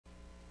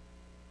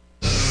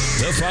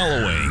The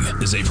following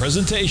is a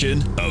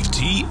presentation of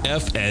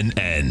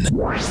TFNN.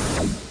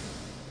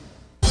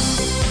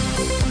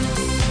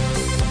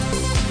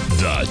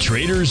 The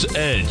Trader's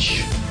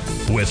Edge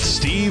with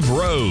Steve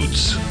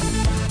Rhodes.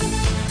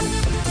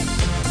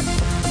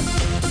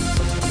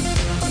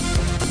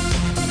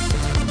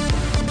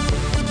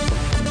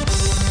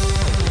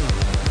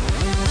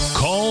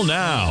 Call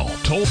now,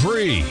 toll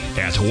free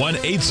at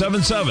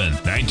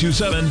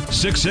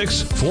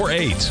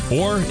 1-877-927-6648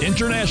 or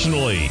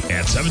internationally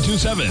at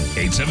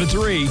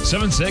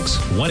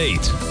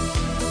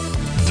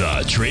 727-873-7618.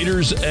 The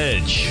Trader's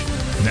Edge.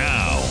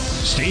 Now,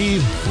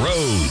 Steve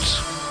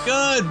Rhodes.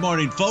 Good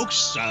morning,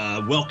 folks.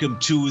 Welcome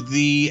to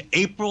the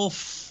April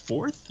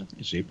 4th.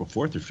 Is it April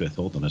 4th or 5th?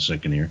 Hold on a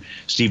second here.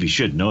 Stevie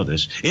should know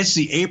this. It's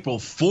the April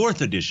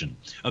 4th edition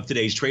of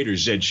today's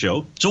Trader's Edge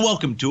show. So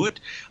welcome to it.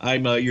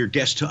 I'm your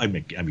guest. I'm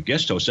your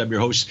guest host. I'm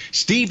your host,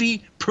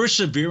 Stevie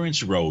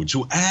Perseverance Rhodes,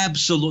 who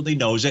absolutely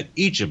knows that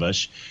each of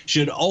us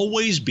should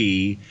always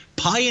be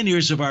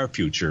pioneers of our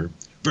future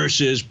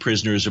versus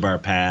prisoners of our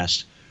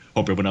past.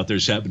 Hope everyone out there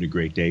is having a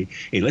great day.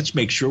 Hey, let's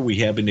make sure we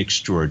have an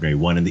extraordinary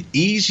one. And the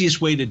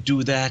easiest way to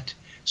do that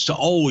is to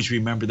always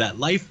remember that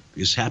life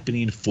is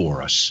happening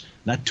for us,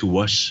 not to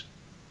us.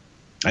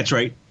 That's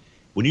right.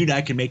 When you and I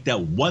can make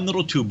that one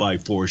little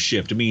 2x4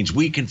 shift, it means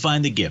we can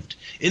find the gift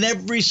in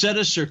every set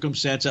of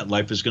circumstance that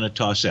life is going to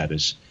toss at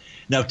us.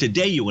 Now,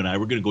 today, you and I,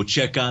 we're going to go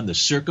check on the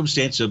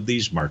circumstance of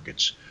these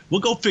markets.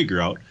 We'll go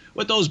figure out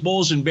what those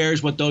bulls and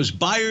bears, what those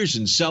buyers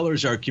and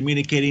sellers are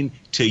communicating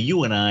to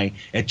you and I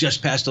at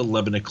just past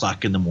 11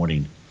 o'clock in the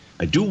morning.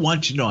 I do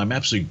want you to know I'm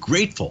absolutely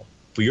grateful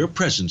for your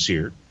presence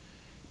here.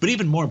 But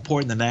even more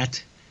important than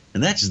that,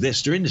 and that's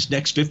this, during this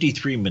next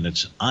 53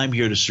 minutes, I'm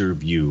here to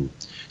serve you.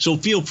 So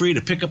feel free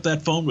to pick up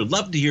that phone. We'd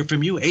love to hear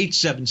from you.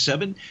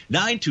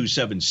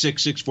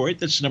 877-927-6648.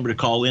 That's the number to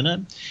call in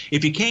on.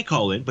 If you can't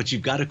call in, but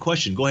you've got a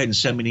question, go ahead and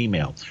send me an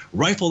email.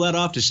 Rifle that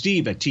off to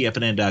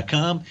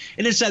steve@tfnn.com.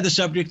 And inside the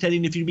subject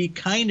heading, if you'd be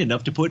kind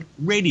enough to put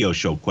radio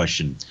show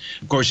question.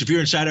 Of course, if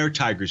you're inside our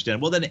Tiger's Den,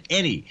 well, then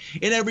any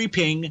and every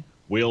ping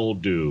will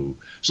do.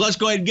 So let's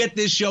go ahead and get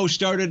this show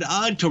started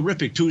on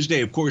Terrific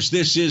Tuesday. Of course,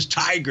 this is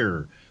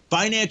Tiger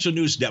Financial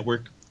News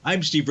Network.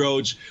 I'm Steve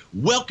Rhodes.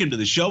 Welcome to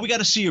the show. We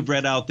got a sea of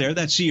red out there.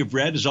 That sea of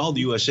red is all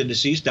the U.S.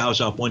 indices.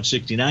 Dow's off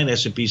 169,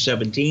 S&P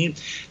 17,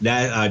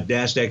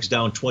 NASDAQ's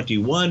down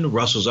 21,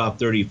 Russell's off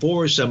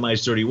 34,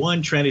 Semi's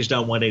 31, Tranny's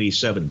down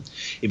 187.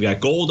 You've got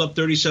gold up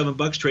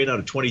 $37, trade out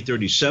of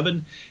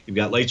 20.37. You've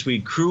got light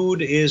sweet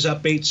crude is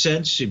up 8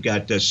 cents. You've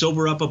got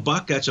silver up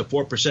 $1. That's a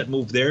 4%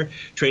 move there,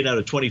 trade out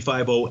of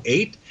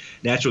 25.08.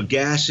 Natural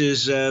gas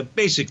is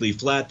basically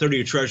flat.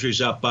 30-year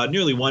Treasury's up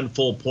nearly 1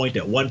 full point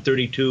at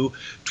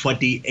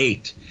 132.28.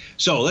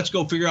 So let's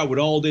go figure out what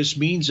all this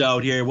means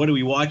out here. What are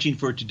we watching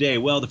for today?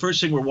 Well, the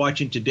first thing we're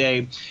watching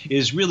today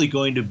is really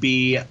going to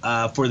be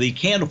for the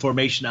candle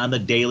formation on the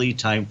daily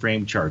time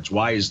frame charts.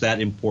 Why is that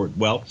important?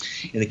 Well,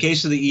 in the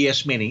case of the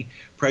ES Mini,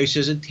 price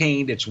has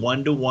attained its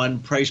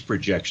 1-to-1 price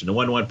projection. The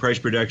 1-to-1 price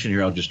projection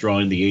here, I'll just draw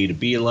in the A to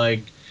B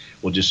leg.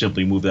 We'll just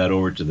simply move that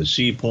over to the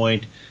C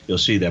point. You'll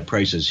see that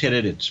price has hit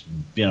it. It's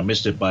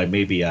missed it by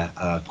maybe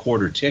a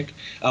quarter tick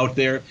out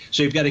there.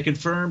 So you've got to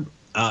confirm.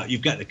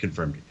 You've got to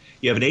confirm it.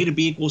 You have an A to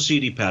B equals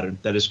CD pattern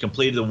that has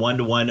completed the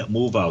 1-to-1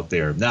 move out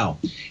there. Now,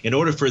 in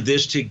order for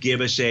this to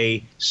give us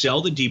a sell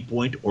the deep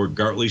point or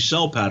Gartley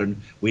sell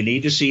pattern, we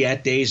need to see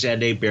at day's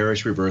end a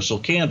bearish reversal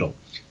candle.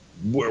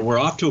 We're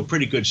off to a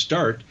pretty good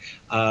start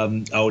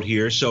out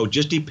here, so it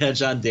just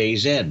depends on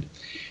day's end.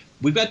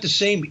 We've got the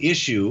same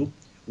issue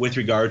with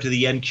regard to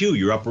the NQ,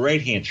 your upper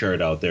right-hand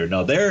chart out there.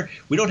 Now there,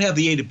 we don't have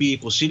the A to B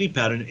equals CD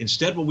pattern.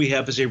 Instead, what we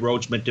have is a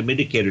Rhodes momentum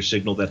indicator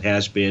signal that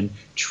has been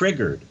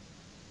triggered.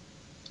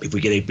 If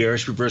we get a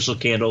bearish reversal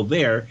candle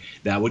there,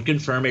 that would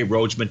confirm a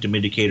Rhodes momentum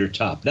indicator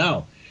top.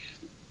 Now,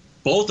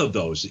 both of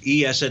those,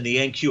 the ES and the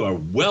NQ, are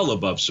well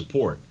above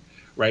support.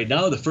 Right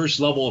now, the first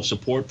level of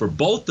support for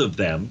both of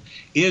them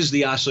is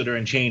the oscillator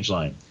and change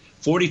line.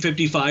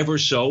 40.55 or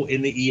so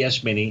in the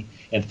ES Mini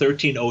and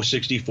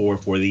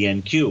 13.064 for the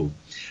NQ.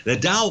 The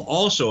Dow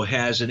also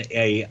has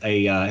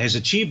has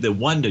achieved the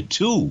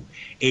 1-to-2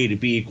 A to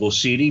B equals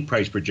CD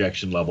price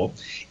projection level.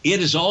 It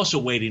is also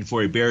waiting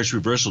for a bearish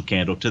reversal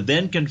candle to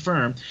then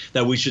confirm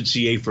that we should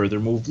see a further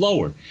move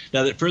lower.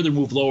 Now, that further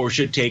move lower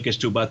should take us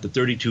to about the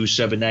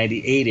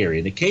 32,798 area.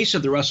 In the case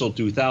of the Russell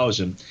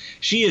 2000,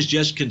 she is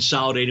just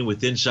consolidating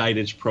with inside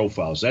its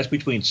profiles. That's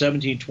between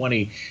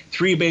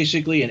 1723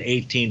 basically and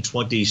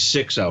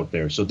 1826 out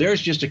there. So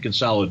there's just a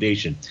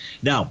consolidation.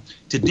 Now,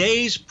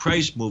 today's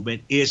price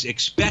movement is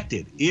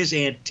expected, is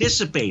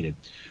anticipated.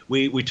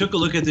 We took a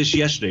look at this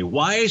yesterday.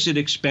 Why is it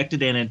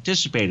expected and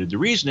anticipated? The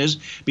reason is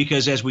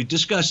because, as we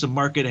discussed,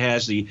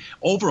 the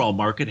overall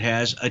market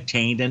has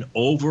attained an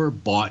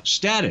overbought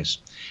status.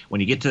 When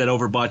you get to that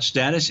overbought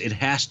status, it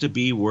has to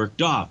be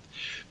worked off.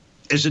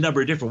 There's a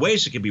number of different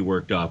ways it can be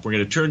worked off. We're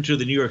going to turn to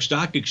the New York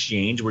Stock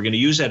Exchange. We're going to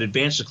use that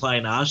advanced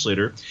decline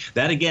oscillator.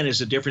 That, again, is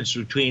the difference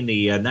between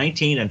the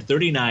 19 and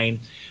 39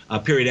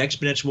 period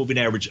exponential moving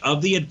average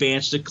of the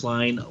advanced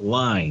decline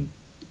line.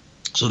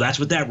 So that's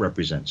what that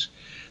represents.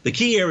 The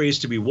key areas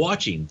to be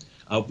watching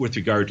with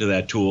regard to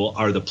that tool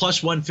are the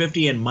plus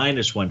 150 and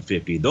minus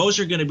 150. Those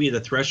are going to be the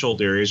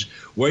threshold areas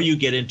where you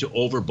get into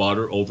overbought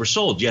or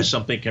oversold. Yes,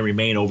 something can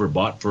remain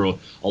overbought for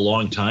a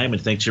long time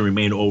and things can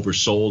remain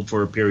oversold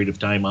for a period of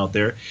time out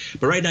there.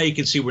 But right now you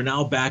can see we're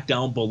now back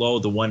down below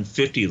the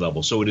 150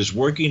 level. So it is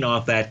working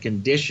off that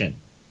condition.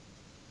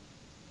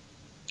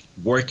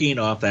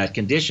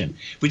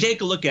 If we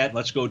take a look at,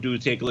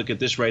 take a look at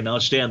this right now.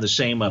 Let's stay on the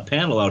same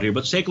panel out here,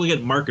 but let's take a look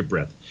at market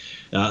breadth.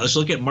 Let's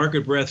look at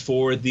market breadth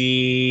for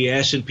the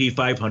S&P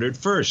 500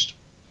 first.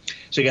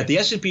 So you got the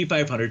S&P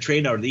 500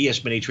 trading out of the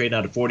ES Mini trading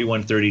out of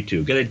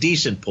 41.32. Got a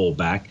decent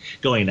pullback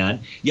going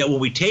on. Yet when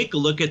we take a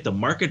look at the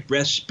market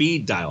breadth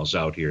speed dials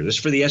out here, this is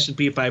for the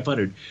S&P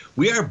 500,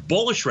 we are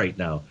bullish right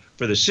now.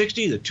 For the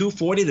 60, the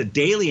 240, the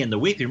daily, and the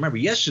weekly. Remember,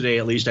 yesterday,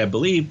 at least I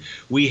believe,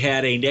 we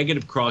had a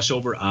negative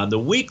crossover on the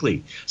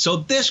weekly. So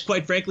this,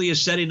 quite frankly,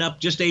 is setting up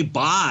just a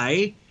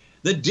buy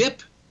the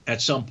dip at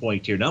some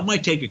point here. Now, it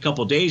might take a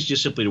couple days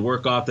just simply to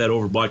work off that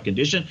overbought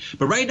condition.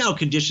 But right now,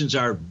 conditions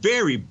are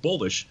very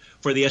bullish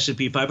for the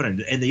S&P 500.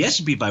 And the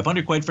S&P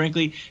 500, quite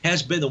frankly,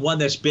 has been the one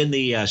that's been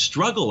the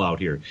struggle out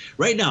here.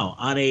 Right now,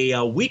 on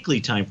a weekly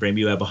time frame,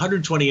 you have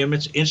 120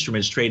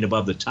 instruments trading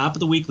above the top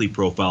of the weekly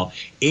profile,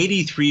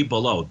 83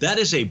 below. That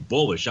is a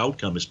bullish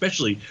outcome,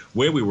 especially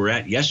where we were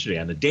at yesterday.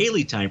 On the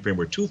daily time frame,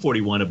 we're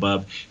 241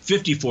 above,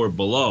 54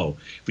 below.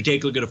 If we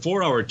take a look at a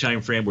 4-hour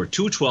time frame, we're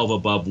 212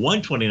 above,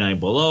 129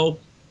 below.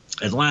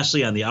 And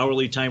lastly, on the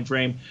hourly time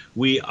frame,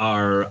 we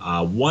are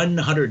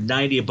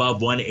 190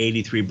 above,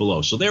 183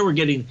 below. So there we're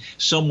getting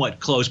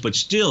somewhat close, but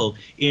still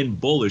in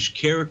bullish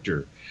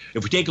character.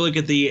 If we take a look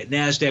at the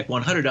NASDAQ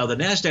 100, now the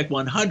NASDAQ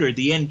 100,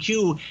 the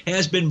NQ,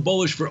 has been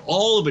bullish for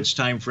all of its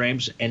time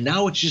frames, and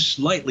now it's just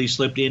slightly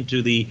slipped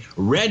into the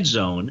red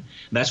zone. And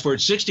that's for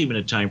its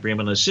 60-minute time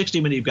frame. On the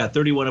 60-minute, you've got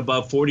 31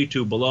 above,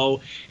 42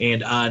 below.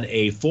 And on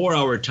a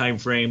 4-hour time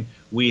frame,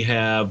 we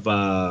have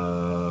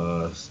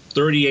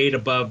 38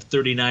 above,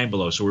 39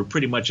 below. So we're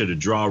pretty much at a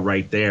draw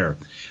right there.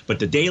 But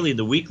the daily and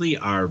the weekly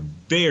are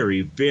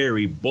very,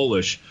 very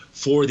bullish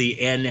for the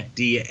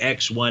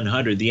NDX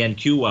 100, the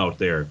NQ out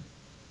there.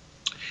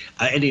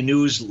 Any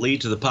news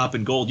lead to the pop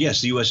in gold?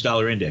 Yes, the U.S.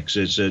 dollar index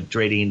is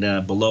trading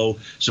below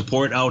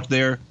support out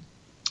there.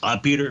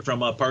 Peter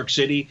from Park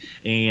City,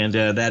 and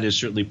that is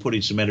certainly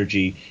putting some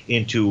energy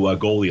into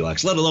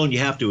Goldilocks, let alone you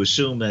have to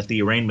assume that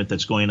the arraignment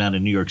that's going on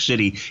in New York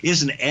City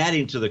isn't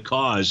adding to the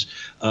cause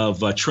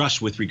of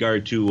trust with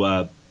regard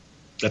to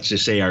let's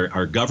just say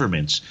our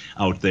governments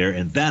out there,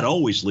 and that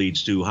always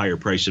leads to higher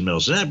price in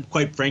metals. And that,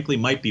 quite frankly,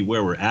 might be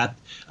where we're at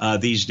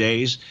these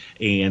days.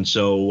 And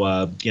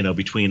so,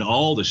 between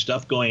all the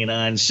stuff going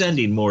on,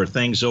 sending more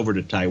things over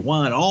to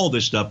Taiwan, all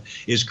this stuff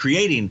is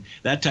creating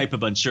that type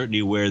of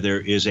uncertainty where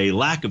there is a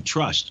lack of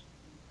trust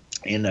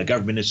in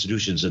government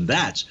institutions, and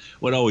that's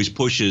what always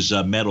pushes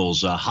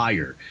metals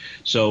higher.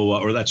 So,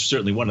 or that's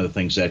certainly one of the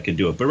things that can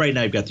do it. But right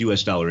now, you've got the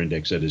U.S. dollar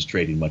index that is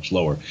trading much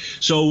lower.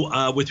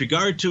 So, with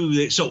regard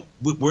to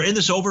we're in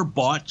this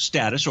overbought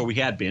status, or we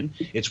had been.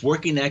 It's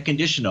working that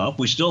condition off.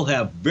 We still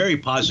have very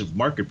positive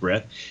market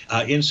breadth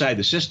inside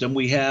the system.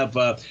 We have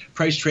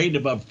price trading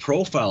above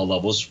profile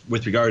levels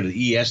with regard to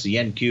the ES, the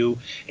NQ,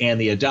 and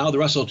the Dow, the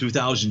Russell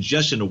 2000,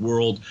 just in the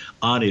world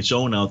on its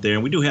own out there.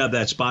 And we do have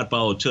that spot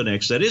volatility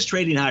that is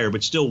trading higher,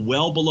 but still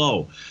well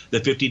below the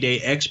 50-day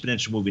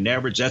exponential moving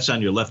average. That's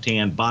on your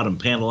left-hand bottom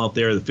panel out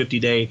there, the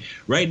 50-day.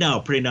 Right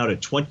now, trading out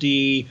at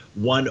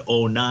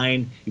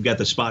 21.09. You've got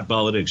the spot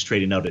volatility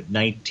trading out at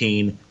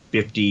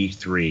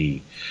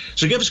 19.53.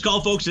 So give us a call,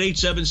 folks, at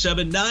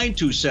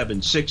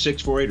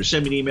 877-927-6648, or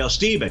send me an email,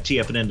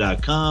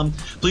 steve@tfnn.com.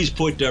 Please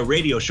put a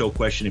radio show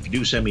question if you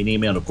do send me an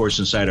email, and, of course,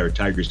 inside our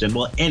Tiger's Den.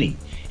 Well, any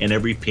and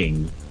every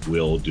ping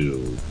will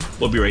do.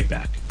 We'll be right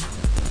back.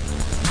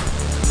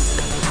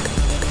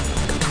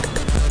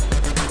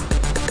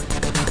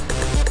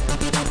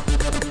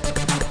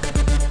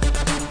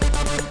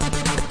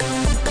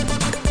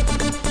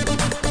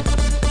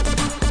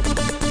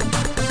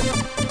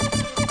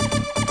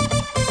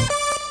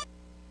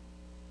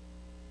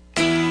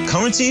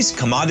 Currencies,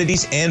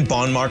 commodities, and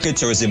bond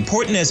markets are as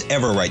important as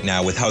ever right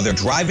now with how they're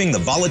driving the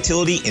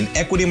volatility in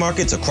equity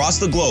markets across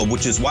the globe,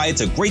 which is why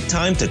it's a great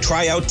time to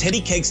try out Teddy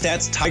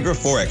Kakestat's Tiger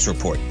Forex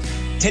Report.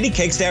 Teddy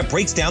Kakestat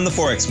breaks down the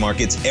Forex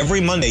markets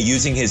every Monday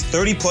using his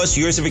 30-plus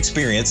years of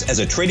experience as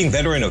a trading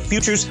veteran of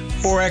futures,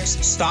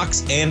 Forex,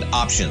 stocks, and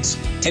options.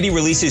 Teddy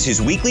releases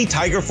his weekly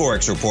Tiger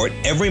Forex Report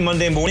every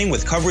Monday morning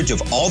with coverage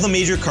of all the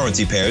major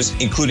currency pairs,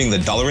 including the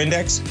dollar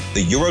index,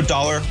 the euro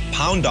dollar,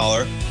 pound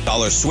dollar,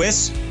 dollar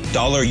Swiss,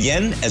 dollar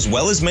yen, as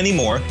well as many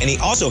more, and he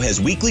also has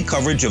weekly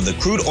coverage of the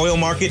crude oil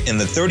market and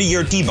the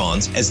 30-year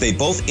T-bonds, as they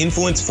both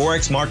influence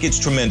Forex markets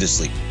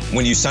tremendously.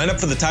 When you sign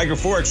up for the Tiger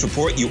Forex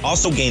Report, you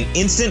also gain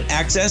instant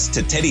access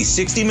to Teddy's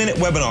 60-minute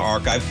webinar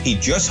archive he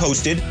just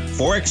hosted,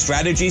 Forex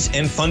Strategies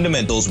and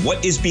Fundamentals,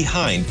 What is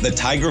Behind the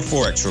Tiger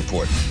Forex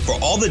Report. For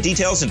all the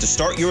details and to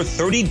start your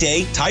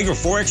 30-day Tiger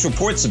Forex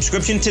Report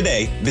subscription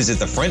today, visit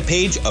the front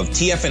page of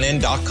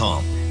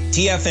TFNN.com.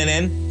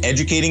 TFNN,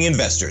 educating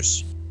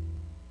investors.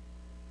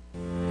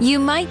 You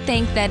might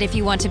think that if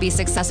you want to be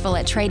successful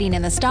at trading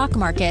in the stock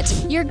market,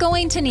 you're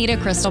going to need a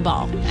crystal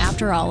ball.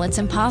 After all, it's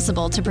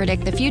impossible to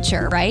predict the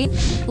future, right?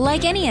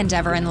 Like any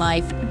endeavor in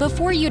life,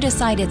 before you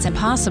decide it's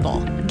impossible,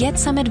 get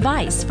some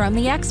advice from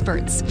the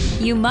experts.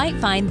 You might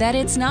find that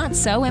it's not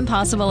so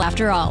impossible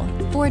after all.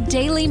 For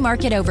daily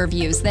market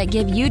overviews that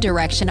give you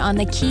direction on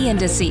the key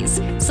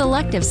indices,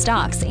 selective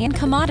stocks, and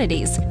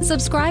commodities,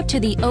 subscribe to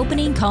the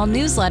Opening Call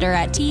newsletter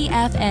at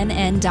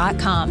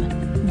TFNN.com.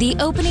 The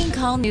Opening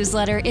Call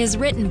newsletter is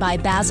written by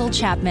Basil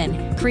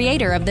Chapman,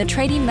 creator of the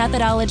trading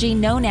methodology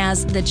known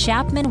as the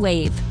Chapman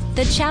Wave.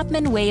 The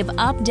Chapman Wave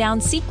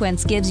up-down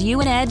sequence gives you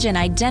an edge in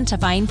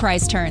identifying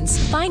price turns,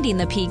 finding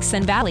the peaks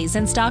and valleys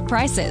in stock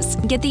prices.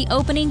 Get the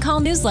Opening Call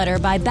newsletter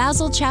by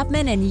Basil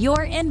Chapman in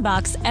your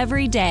inbox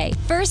every day.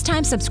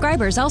 First-time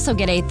subscribers also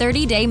get a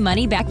 30-day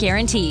money-back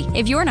guarantee.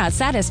 If you're not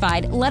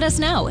satisfied, let us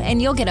know, and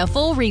you'll get a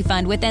full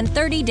refund within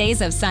 30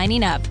 days of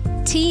signing up.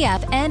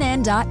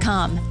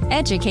 TFNN.com,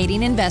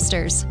 educating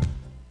investors.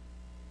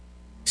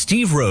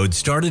 Steve Rhodes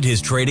started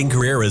his trading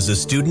career as a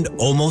student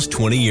almost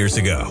 20 years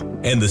ago,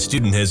 and the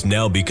student has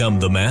now become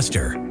the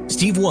master.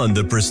 Steve won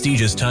the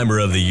prestigious Timer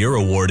of the Year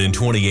award in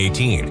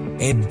 2018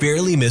 and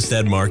barely missed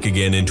that mark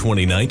again in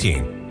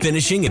 2019,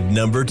 finishing at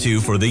number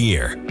 2 for the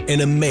year.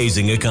 An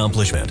amazing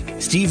accomplishment.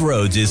 Steve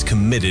Rhodes is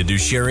committed to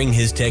sharing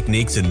his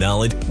techniques and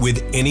knowledge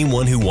with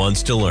anyone who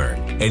wants to learn,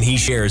 and he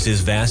shares his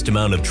vast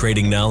amount of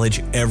trading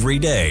knowledge every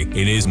day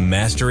in his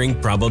Mastering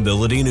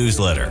Probability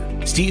newsletter.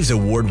 Steve's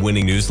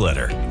award-winning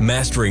newsletter,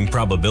 Mastering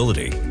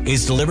Probability,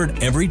 is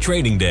delivered every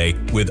trading day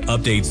with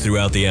updates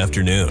throughout the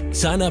afternoon.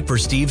 Sign up for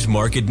Steve's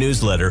market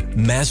newsletter,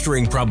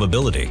 Mastering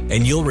Probability,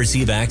 and you'll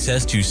receive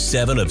access to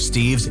 7 of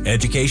Steve's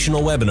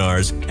educational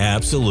webinars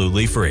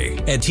absolutely free.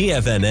 At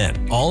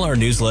TFNN, all our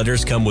newsletters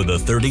come with a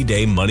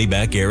 30-day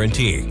money-back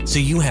guarantee, so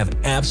you have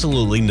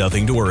absolutely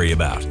nothing to worry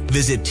about.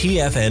 Visit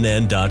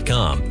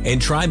TFNN.com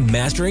and try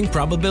Mastering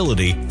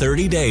Probability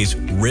 30 days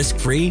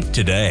risk-free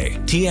today.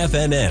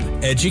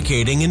 TFNN,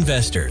 educating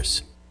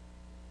investors.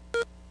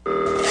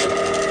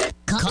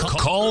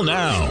 Call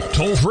now,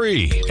 toll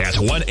free at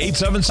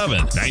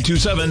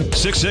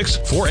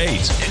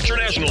 1-877-927-6648.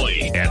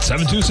 Internationally at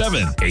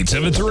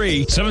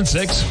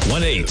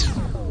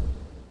 727-873-7618.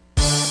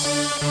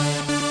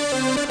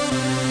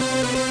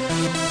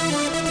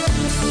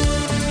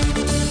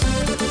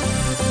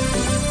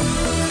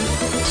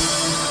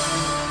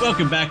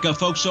 Welcome back,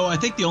 folks. So I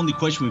think the only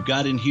question we've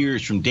got in here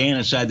is from Dan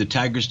inside the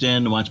Tiger's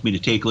Den, who wants me to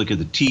take a look at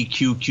the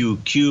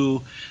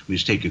TQQQ. We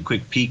just take a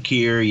quick peek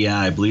here. Yeah,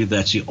 I believe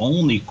that's the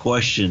only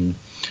question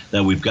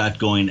that we've got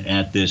going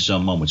at this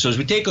moment. So as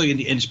we take a look,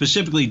 and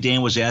specifically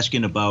Dan was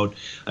asking about,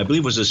 I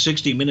believe it was a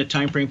 60-minute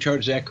time frame chart.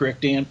 Is that correct,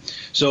 Dan?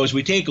 So as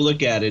we take a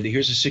look at it,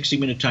 here's a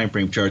 60-minute time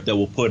frame chart that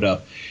we'll put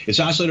up. Its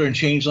oscillator and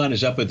change line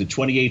is up at the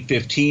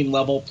 2815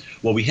 level.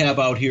 What we have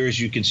out here is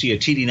you can see a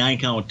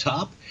TD9 count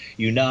top.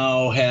 You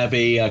now have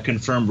a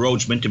confirmed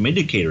Rhodes Momentum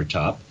Indicator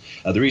top.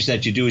 The reason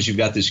that you do is you've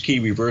got this key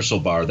reversal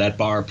bar. That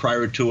bar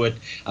prior to it,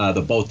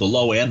 both the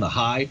low and the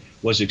high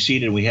was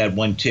exceeded, and we had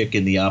one tick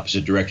in the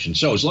opposite direction.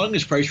 So as long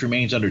as price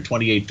remains under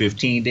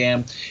 28.15,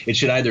 Dan, it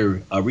should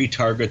either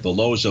retarget the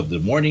lows of the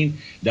morning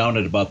down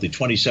at about the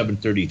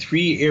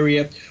 27.33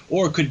 area,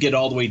 or it could get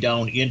all the way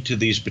down into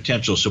these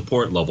potential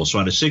support levels. So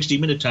on a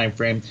 60-minute time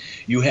frame,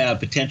 you have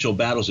potential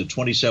battles at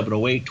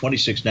 27.08,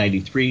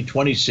 26.93,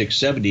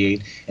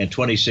 26.78, and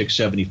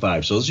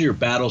 26.75. So those are your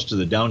battles to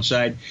the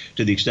downside,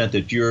 to the extent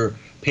that you're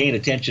paying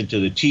attention to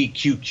the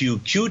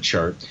TQQQ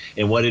chart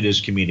and what it is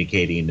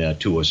communicating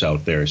to us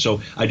out there. So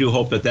I do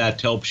hope that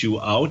that helps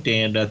you out,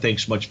 and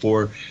thanks much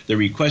for the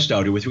request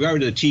out here. With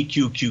regard to the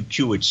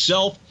TQQQ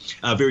itself,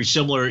 very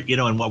similar,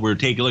 in what we're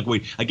taking a look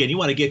at. Again, you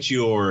really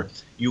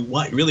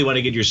want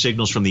to get your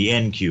signals from the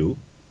NQ.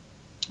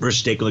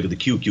 Versus take a look at the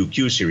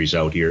QQQ series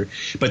out here.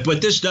 But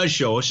what this does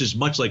show us is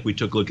much like we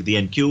took a look at the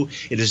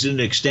NQ. It is in an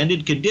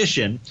extended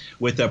condition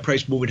with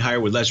price moving higher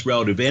with less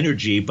relative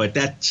energy, but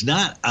that's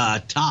not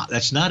a top.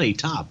 That's not a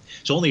top.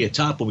 It's only a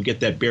top when we get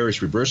that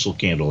bearish reversal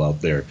candle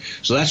out there.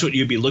 So that's what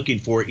you'd be looking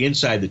for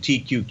inside the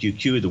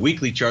TQQQ. The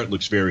weekly chart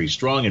looks very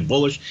strong and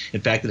bullish.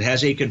 In fact, it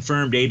has a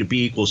confirmed A to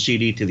B equals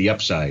CD to the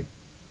upside.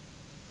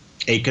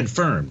 A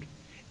confirmed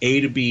A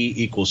to B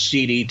equals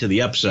CD to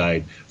the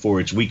upside for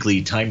its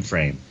weekly time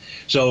frame.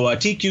 So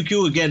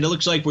TQQ, again, it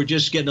looks like we're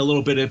just getting a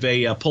little bit of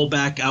a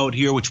pullback out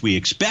here, which we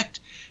expect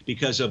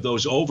because of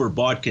those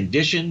overbought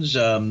conditions,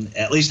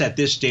 at least at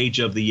this stage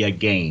of the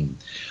game.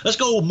 Let's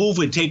go move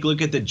and take a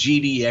look at the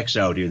GDX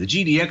out here. The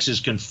GDX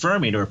is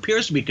confirming, or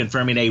appears to be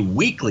confirming, a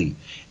weekly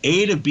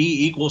A to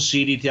B equals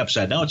CD to the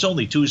upside. Now, it's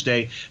only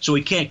Tuesday, so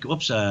we can't –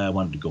 whoops, I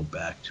wanted to go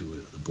back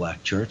to the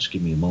black charts.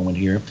 Give me a moment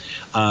here.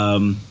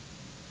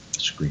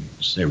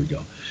 Screens. There we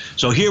go.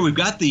 So here we've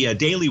got the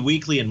daily,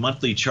 weekly, and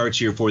monthly charts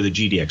here for the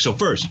GDX. So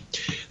first,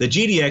 the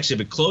GDX, if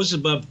it closes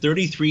above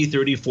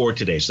 33.34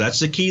 today, so that's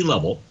the key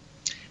level.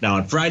 Now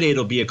on Friday,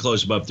 it'll be a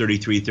close above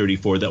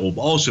 33.34. That will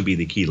also be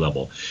the key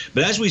level.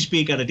 But as we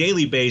speak on a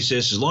daily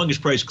basis, as long as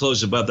price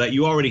closes above that,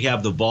 you already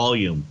have the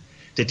volume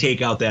to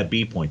take out that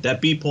B point.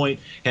 That B point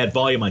had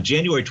volume on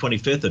January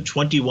 25th of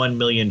 21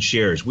 million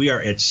shares. We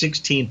are at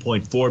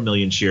 16.4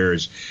 million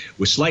shares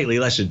with slightly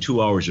less than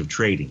 2 hours of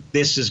trading.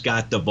 This has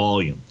got the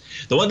volume.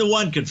 The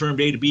 1-to-1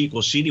 confirmed A to B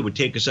equals C would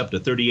take us up to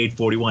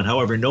 38.41.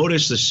 However,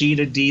 notice the C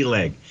to D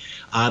leg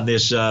on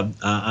this A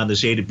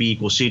to B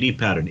equals CD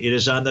pattern. It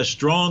is on the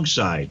strong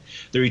side.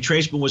 The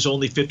retracement was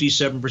only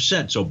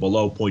 57%, so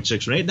below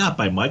 0.618, not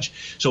by much.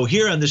 So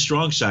here on the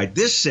strong side,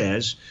 this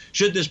says,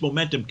 should this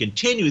momentum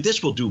continue,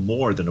 this will do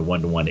more than a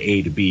 1-to-1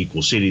 A to B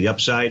equals C to the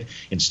upside.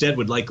 Instead,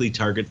 would likely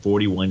target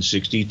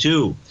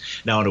 41.62.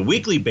 Now, on a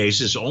weekly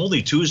basis,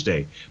 only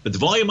Tuesday, but the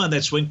volume on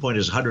that swing point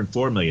is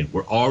 104 million.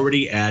 We're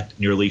already at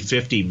nearly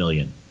 50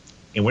 million,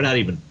 and we're not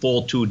even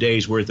full 2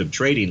 days worth of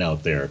trading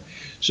out there.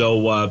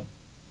 So,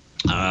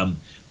 but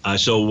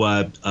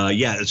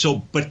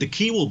the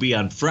key will be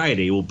on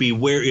Friday will be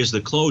where is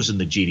the close in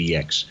the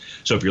GDX.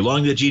 So if you're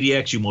long the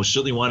GDX, you most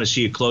certainly want to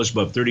see it close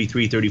above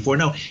 33, 34.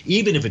 Now,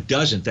 even if it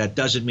doesn't, that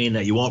doesn't mean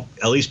that you won't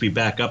at least be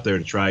back up there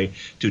to try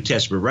to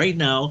test. But right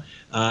now,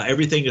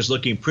 everything is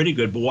looking pretty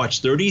good. But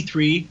watch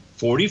 33,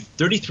 40,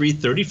 33,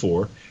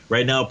 34.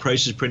 Right now,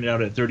 price is printed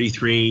out at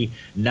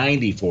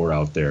 33.94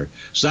 out there.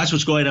 So that's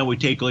what's going on. We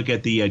take a look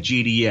at the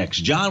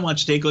GDX. John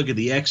wants to take a look at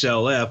the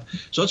XLF.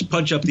 So let's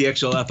punch up the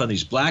XLF on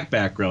these black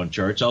background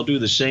charts. I'll do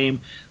the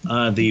same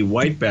on the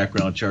white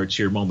background charts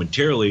here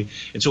momentarily.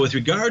 And so with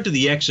regard to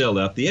the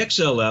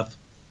XLF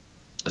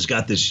has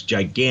got this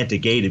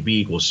gigantic A to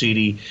B equals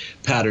CD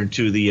pattern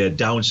to the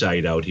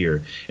downside out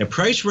here. And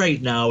price right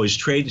now is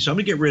trading. So I'm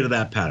going to get rid of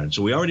that pattern.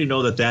 So we already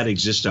know that that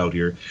exists out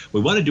here.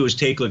 What we want to do is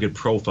take a look at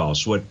profile.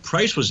 So what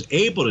price was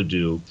able to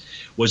do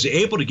was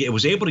able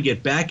to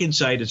get back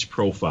inside its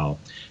profile.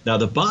 Now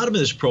the bottom of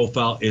this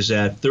profile is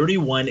at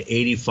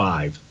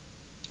 31.85.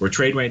 We're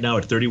trading right now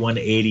at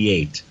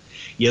 31.88.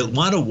 You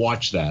want to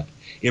watch that.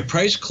 If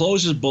price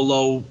closes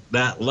below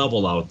that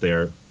level out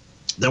there,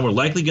 then we're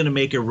likely going to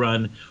make a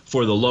run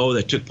for the low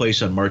that took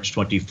place on March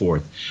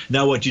 24th.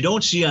 Now, what you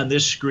don't see on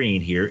this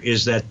screen here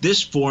is that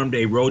this formed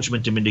a Rhodes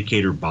momentum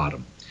indicator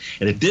bottom.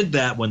 And it did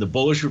that when the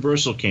bullish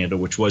reversal candle,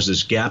 which was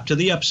this gap to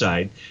the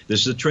upside,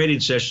 this is the trading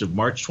session of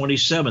March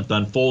 27th,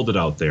 unfolded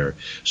out there.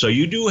 So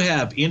you do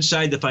have,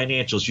 inside the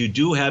financials, you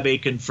do have a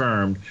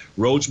confirmed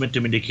Rhodes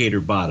momentum indicator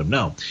bottom.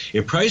 Now,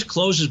 if price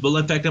closes below,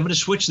 in fact, I'm going to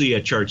switch the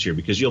charts here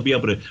because you'll be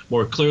able to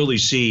more clearly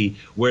see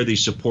where the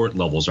support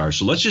levels are.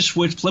 So let's just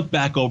flip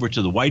back over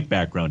to the white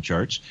background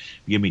charts.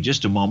 Give me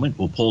just a moment.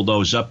 We'll pull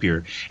those up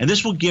here. And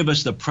this will give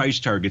us the price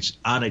targets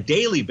on a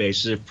daily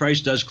basis if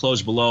price does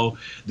close below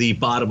the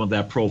bottom of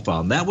that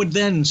profile. And that would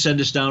then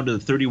send us down to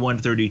the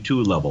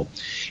 31.32 level.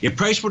 If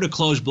price were to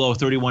close below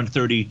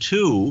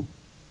 31.32,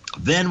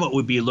 then what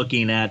we'd be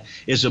looking at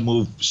is a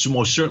move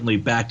most certainly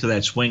back to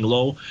that swing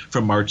low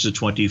from March the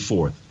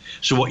 24th.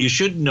 So what you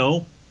should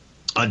know,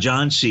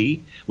 John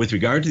C., with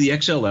regard to the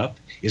XLF,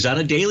 is on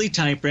a daily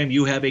time frame,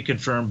 you have a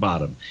confirmed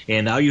bottom.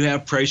 And now you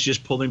have price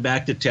just pulling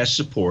back to test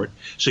support.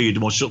 So you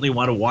most certainly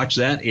want to watch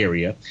that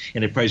area.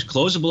 And if price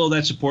closes below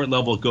that support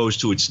level, it goes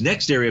to its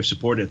next area of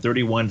support at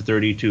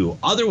 31.32.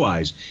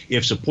 Otherwise,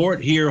 if support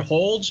here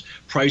holds,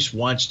 price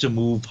wants to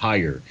move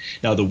higher.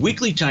 Now, the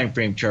weekly time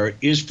frame chart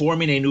is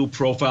forming a new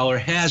profile or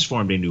has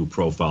formed a new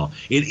profile.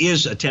 It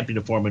is attempting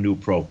to form a new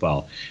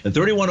profile. And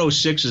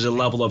 31.06 is a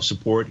level of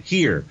support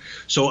here.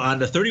 So on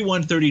the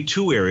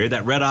 31.32 area,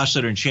 that red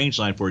oscillator and change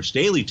line for its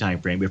daily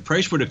time frame, if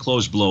price were to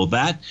close below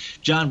that,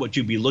 John, what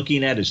you'd be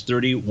looking at is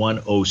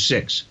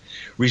 31.06.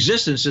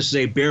 Resistance, this is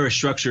a bearish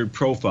structured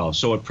profile.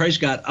 So what price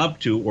got up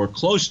to or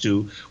close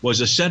to was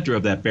the center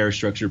of that bearish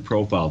structured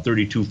profile,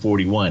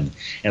 32.41.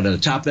 And then the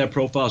top of that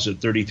profile is at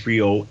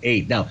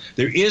 33.08. Now,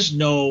 there is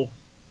no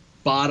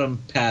bottom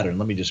pattern.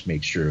 Let me just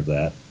make sure of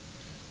that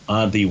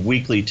on the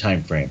weekly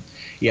time frame.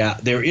 Yeah,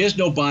 there is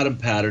no bottom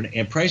pattern,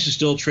 and price is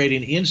still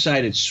trading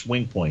inside its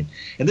swing point.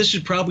 And this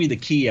is probably the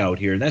key out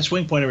here. And that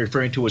swing point I'm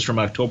referring to was from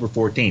October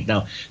 14th.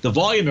 Now, the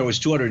volume there was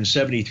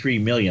 273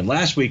 million.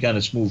 Last week on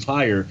its move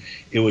higher,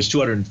 it was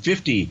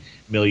 250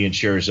 million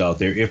shares out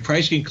there. If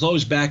price can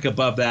close back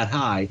above that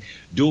high,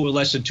 do it with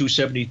less than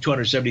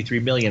 273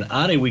 million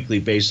on a weekly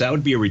basis, that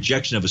would be a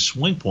rejection of a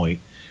swing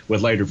point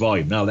with lighter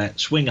volume. Now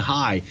that swing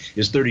high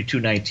is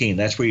 32.19.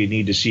 That's where you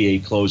need to see a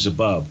close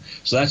above.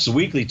 So that's the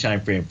weekly time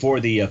frame for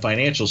the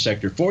financial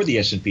sector for the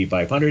S&P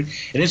 500.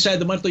 And inside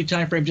the monthly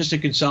time frame, just a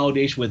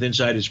consolidation with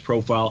inside its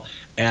profile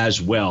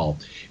as well.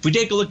 If we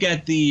take a look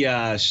at the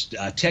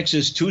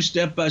Texas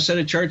two-step set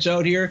of charts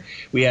out here,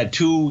 we had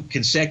two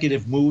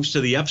consecutive moves to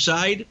the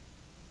upside.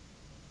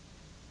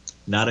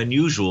 Not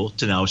unusual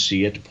to now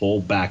see it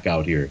pull back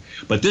out here.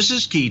 But this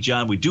is key,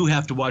 John. We do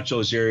have to watch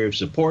those areas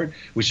of support.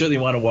 We certainly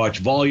want to watch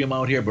volume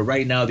out here. But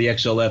right now, the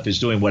XLF is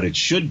doing what it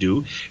should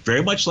do,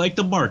 very much like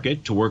the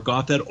market, to work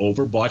off that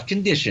overbought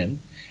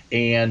condition.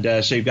 And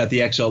so you've got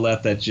the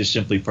XLF that's just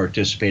simply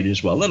participating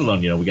as well, let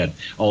alone, we got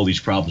all these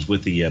problems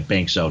with the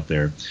banks out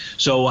there.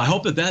 So I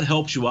hope that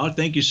helps you out.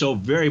 Thank you so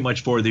very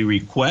much for the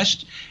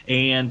request.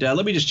 And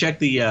let me just check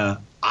the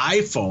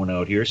iPhone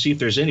out here, see if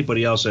there's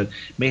anybody else that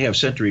may have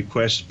sent a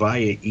request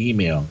via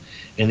email.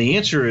 And the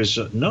answer is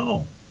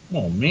no.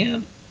 Oh,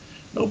 man.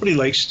 Nobody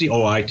likes Steve.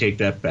 Oh, I take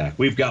that back.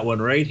 We've got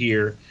one right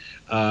here.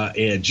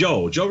 And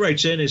Joe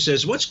writes in and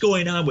says, what's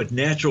going on with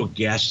natural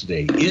gas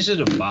today? Is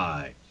it a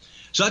buy?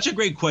 So that's a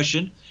great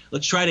question.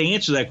 Let's try to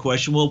answer that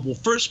question. We'll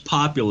first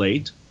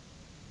populate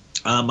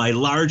my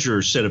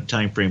larger set of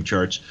time frame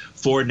charts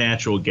for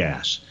natural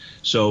gas.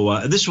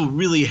 So this will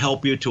really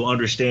help you to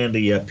understand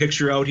the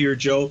picture out here,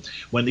 Joe,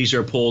 when these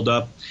are pulled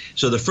up.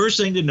 So the first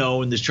thing to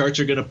know, and the charts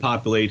are going to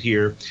populate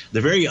here, the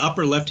very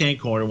upper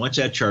left-hand corner, once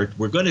that chart,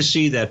 we're going to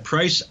see that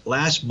price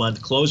last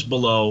month closed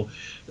below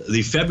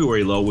the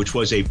February low, which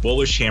was a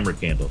bullish hammer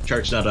candle.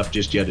 Chart's not up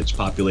just yet. It's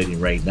populating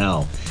right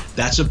now.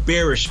 That's a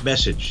bearish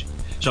message.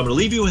 So I'm going to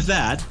leave you with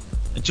that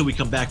until we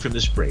come back from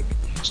this break.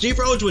 Steve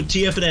Rhodes with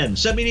TFNN.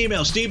 Send me an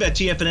email,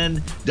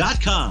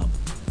 steve@tfnn.com.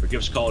 Or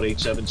give us a call at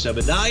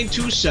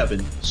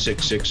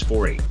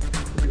 877-927-6648.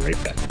 We'll be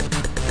right back.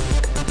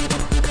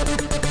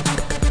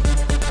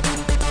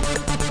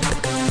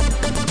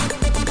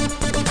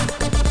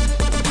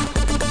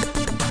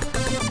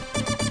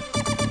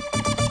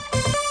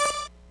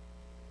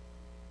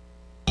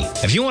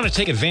 If you want to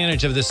take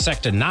advantage of this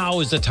sector, now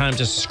is the time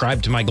to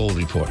subscribe to my Gold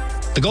Report.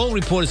 The Gold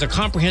Report is a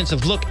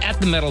comprehensive look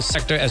at the metals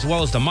sector as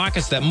well as the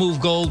markets that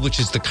move gold, which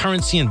is the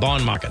currency and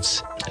bond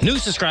markets. New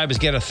subscribers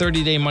get a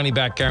 30-day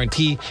money-back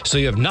guarantee, so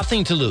you have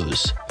nothing to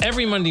lose.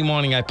 Every Monday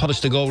morning, I publish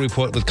the Gold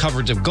Report with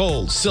coverage of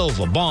gold,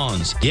 silver,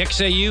 bonds, the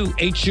XAU,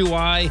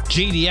 HUI,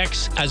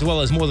 GDX, as well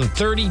as more than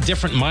 30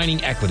 different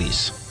mining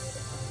equities.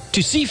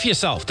 To see for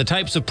yourself the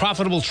types of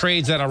profitable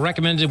trades that are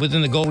recommended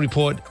within the Gold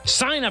Report,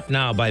 sign up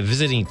now by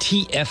visiting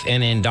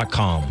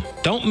TFNN.com.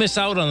 Don't miss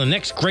out on the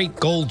next great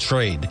gold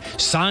trade.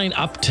 Sign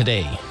up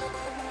today.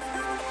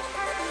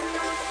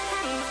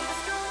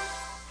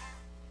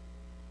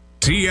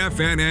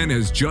 TFNN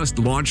has just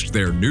launched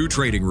their new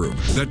trading room,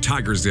 the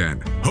Tiger's Den.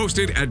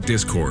 Hosted at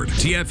Discord,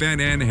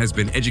 TFNN has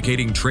been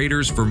educating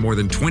traders for more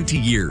than 20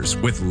 years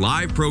with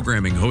live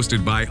programming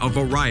hosted by a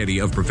variety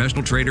of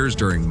professional traders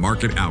during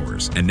market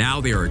hours. And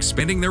now they are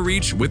expanding their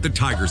reach with the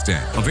Tiger's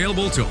Den,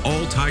 available to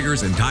all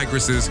tigers and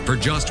tigresses for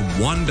just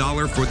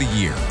 $1 for the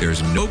year.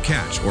 There's no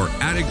catch or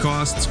added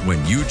costs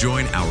when you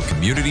join our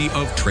community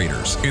of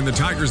traders. In the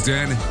Tiger's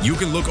Den, you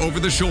can look over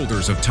the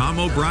shoulders of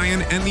Tom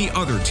O'Brien and the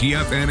other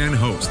TFNN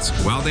hosts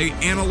while they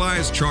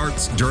analyze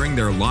charts during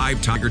their live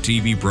Tiger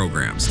TV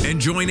programs, and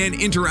join an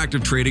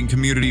interactive trading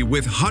community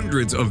with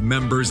hundreds of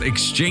members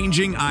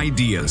exchanging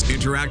ideas.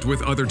 Interact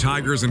with other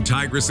tigers and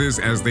tigresses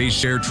as they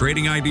share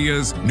trading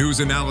ideas,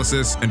 news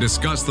analysis, and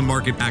discuss the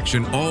market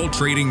action all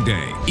trading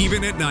day,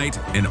 even at night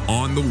and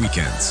on the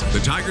weekends. The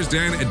Tiger's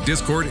Den at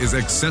Discord is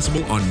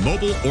accessible on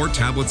mobile or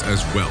tablets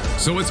as well,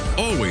 so it's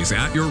always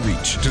at your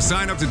reach. To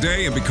sign up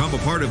today and become a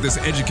part of this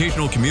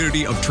educational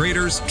community of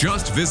traders,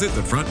 just visit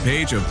the front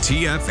page of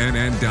TFNN.com.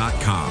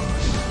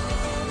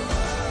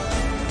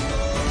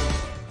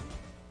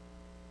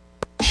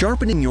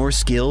 Sharpening your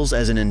skills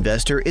as an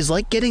investor is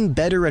like getting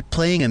better at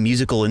playing a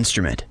musical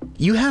instrument.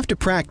 You have to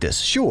practice,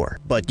 sure,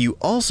 but you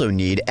also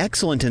need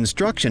excellent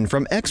instruction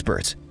from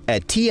experts.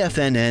 At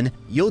TFNN,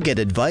 you'll get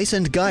advice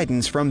and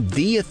guidance from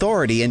the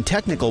authority in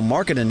technical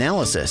market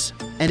analysis.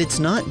 And it's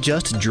not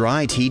just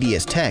dry,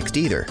 tedious text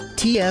either.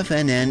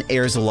 TFNN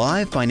airs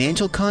live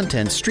financial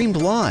content streamed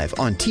live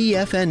on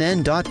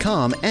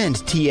TFNN.com and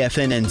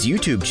TFNN's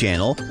YouTube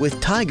channel with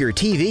Tiger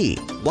TV,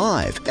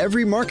 live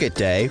every market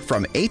day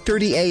from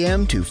 8:30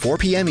 a.m. to 4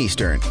 p.m.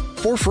 Eastern.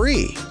 For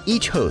free.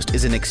 Each host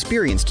is an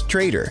experienced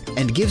trader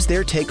and gives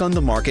their take on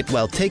the market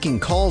while taking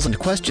calls and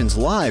questions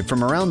live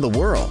from around the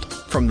world.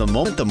 From the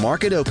moment the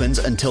market opens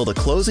until the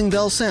closing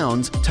bell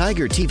sounds,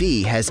 Tiger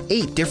TV has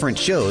 8 different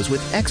shows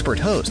with expert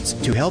hosts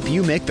to help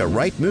you make the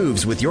right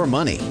moves with your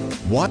money.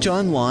 Watch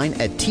online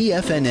at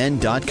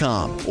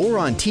TFNN.com or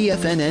on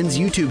TFNN's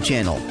YouTube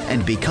channel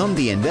and become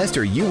the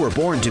investor you were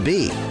born to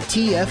be.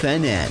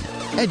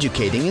 TFNN,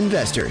 educating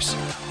investors.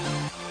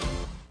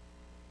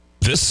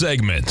 This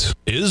segment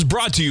is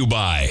brought to you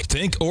by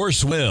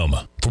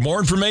Thinkorswim. For more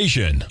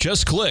information,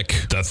 just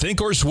click the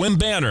Thinkorswim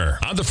banner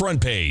on the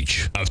front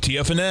page of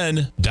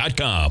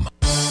TFNN.com.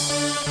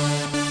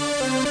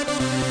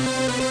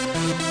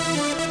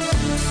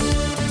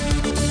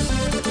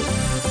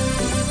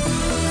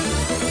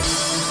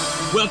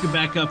 Welcome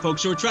back,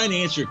 folks. So we're trying to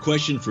answer a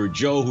question for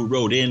Joe, who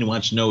wrote in and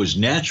wants to know, is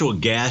natural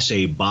gas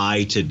a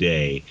buy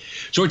today?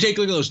 So we're taking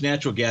a look at those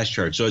natural gas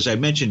charts. So as I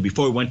mentioned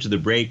before we went to the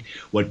break,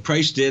 what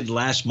price did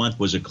last month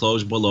was it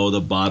closed below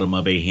the bottom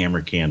of a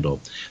hammer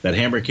candle. That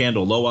hammer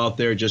candle low out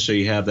there, just so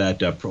you have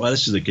that. Well,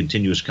 this is the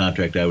continuous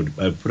contract. I would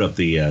put up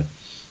the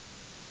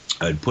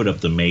I'd put up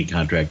the May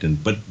contract,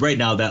 but right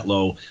now that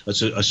low,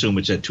 let's assume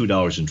it's at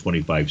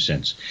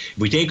 $2.25. If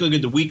we take a look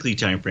at the weekly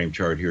time frame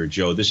chart here,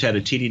 Joe, this had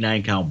a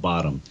TD9 count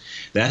bottom.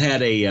 That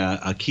had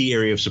a key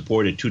area of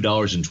support at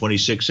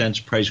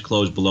 $2.26. Price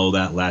closed below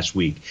that last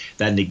week.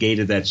 That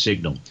negated that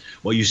signal.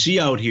 What you see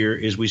out here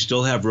is we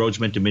still have Rhodes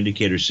momentum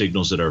indicator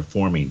signals that are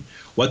forming.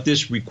 What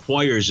this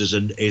requires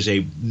is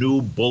a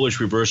new bullish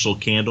reversal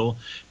candle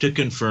to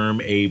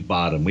confirm a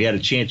bottom. We had a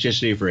chance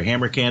yesterday for a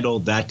hammer candle.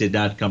 That did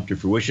not come to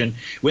fruition.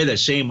 We had that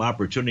same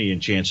opportunity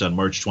and chance on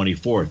March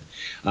 24th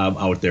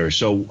out there.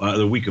 So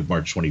the week of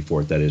March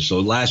 24th, that is. So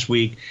last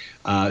week.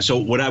 So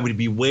what I would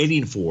be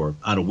waiting for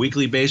on a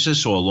weekly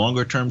basis, so a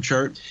longer term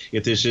chart,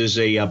 if this is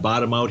a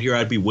bottom out here,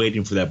 I'd be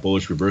waiting for that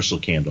bullish reversal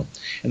candle.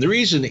 And the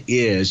reason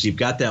is you've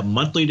got that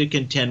monthly to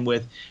contend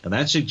with, and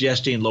that's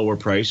suggesting lower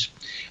price.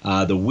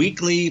 The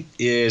weekly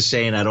is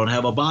saying I don't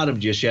have a bottom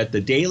just yet. The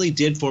daily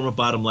did form a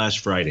bottom last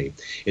Friday.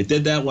 It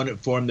did that when it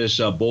formed this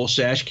bull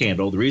sash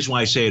candle. The reason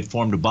why I say it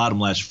formed a bottom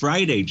last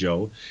Friday,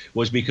 Joe,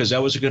 was because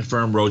that was a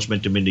confirmed Rhodes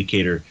Momentum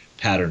Indicator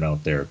pattern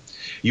out there.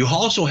 You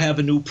also have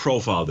a new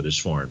profile that is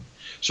formed.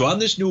 So on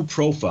this new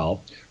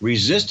profile,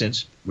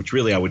 resistance, which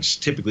really I would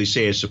typically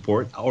say is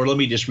support, or let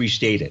me just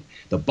restate it.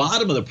 The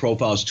bottom of the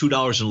profile is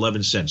 $2.11,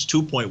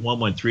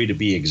 2.113 to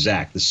be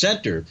exact. The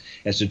center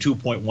has the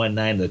 2.19,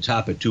 and the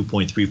top at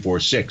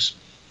 2.346.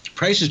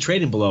 Price is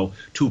trading below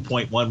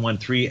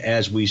 2.113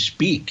 as we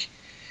speak.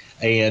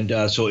 And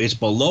so it's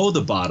below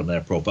the bottom of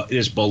that profile. It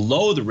is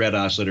below the red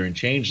oscillator and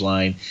change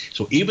line.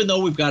 So even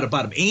though we've got a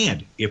bottom,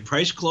 and if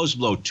price closes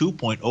below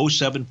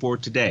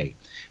 2.074 today,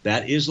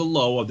 that is the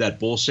low of that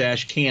bull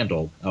sash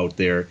candle out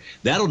there.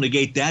 That'll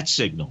negate that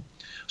signal.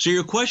 So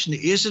your question,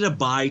 is it a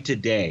buy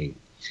today?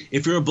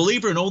 If you're a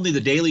believer in only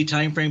the daily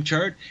time frame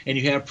chart and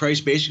you have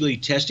price basically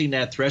testing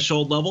that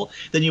threshold level,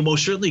 then you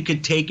most certainly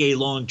could take a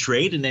long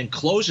trade and then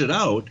close it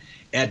out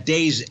at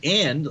day's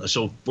end.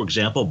 So, for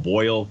example,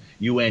 Boyle,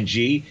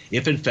 UNG,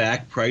 if in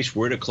fact price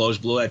were to close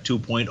below that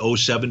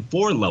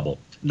 2.074 level.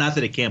 Not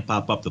that it can't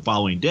pop up the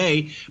following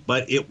day,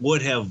 but it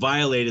would have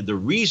violated the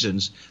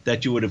reasons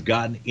that you would have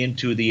gotten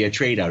into the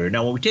trade out here.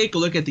 Now, when we take a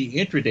look at the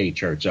intraday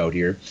charts out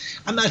here,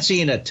 I'm not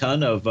seeing a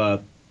ton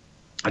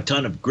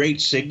of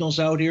great signals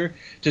out here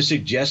to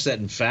suggest that,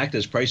 in fact,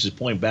 as price is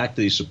pulling back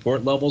to these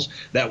support levels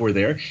that were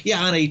there.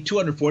 Yeah, on a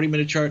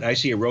 240-minute chart, I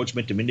see a Rhodes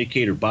Momentum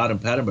Indicator bottom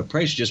pattern, but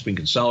price has just been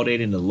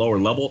consolidating the lower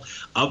level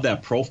of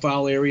that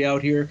profile area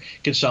out here,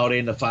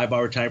 consolidating the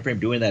 5-hour time frame,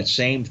 doing that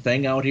same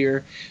thing out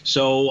here.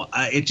 So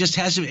it just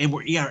hasn't, and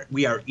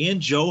we are in,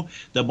 Joe,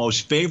 the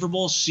most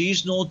favorable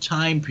seasonal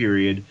time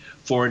period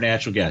for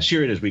natural gas.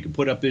 Here it is. We can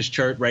put up this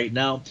chart right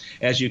now.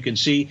 As you can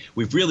see,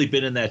 we've really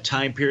been in that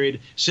time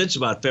period since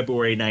about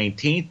February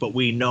 19th, but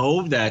we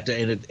know that,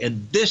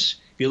 and this,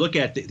 if you look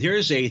at,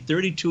 here's a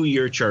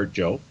 32-year chart,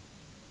 Joe,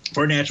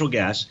 for natural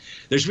gas.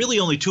 There's really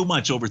only 2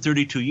 months over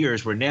 32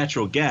 years where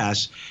natural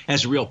gas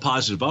has a real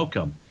positive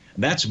outcome.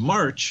 And that's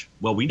March.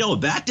 Well, we know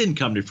that didn't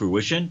come to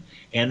fruition.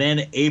 And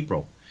then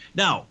April.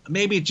 Now,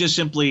 maybe it's just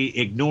simply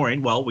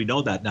ignoring, well, we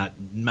know that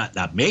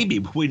not maybe,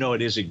 but we know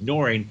it is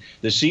ignoring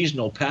the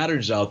seasonal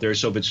patterns out there.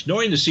 So if it's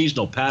ignoring the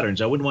seasonal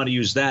patterns, I wouldn't want to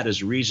use that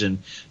as a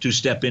reason to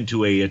step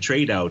into a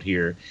trade out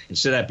here.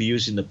 Instead, I'd be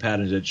using the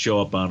patterns that show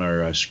up on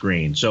our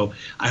screen. So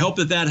I hope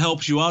that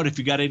helps you out. If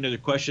you got any other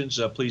questions,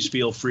 please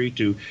feel free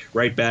to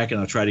write back, and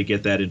I'll try to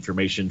get that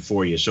information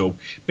for you. So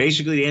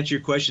basically, to answer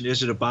your question,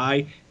 is it a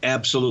buy?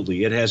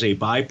 Absolutely. It has a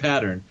buy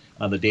pattern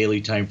on the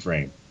daily time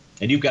frame.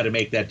 And you've got to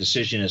make that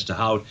decision as to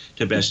how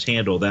to best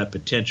handle that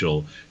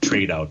potential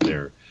trade out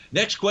there.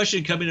 Next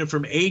question coming in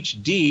from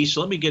HD.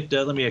 So let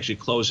me actually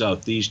close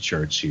out these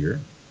charts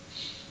here.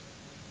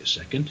 A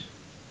second.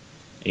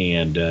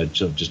 And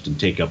so just to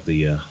take up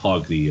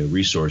hog the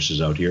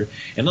resources out here.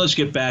 And let's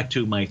get back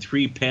to my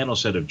 3-panel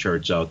set of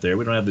charts out there.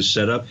 We don't have this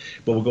set up,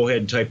 but we'll go ahead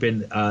and type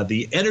in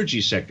the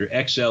energy sector,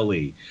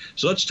 XLE.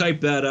 So let's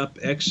type that up,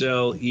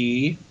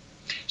 XLE.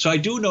 So I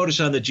do notice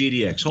on the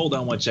GDX, hold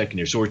on one second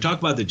here. So we're talking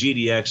about the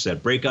GDX,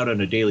 that breakout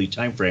on a daily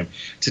time frame.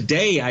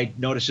 Today, I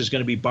notice is going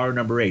to be bar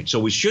number 8.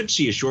 So we should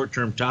see a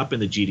short-term top in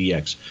the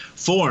GDX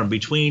form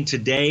between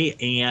today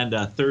and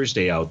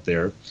Thursday out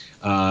there.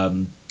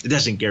 It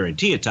doesn't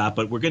guarantee a top,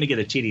 but we're going to get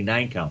a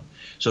TD9 count.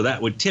 So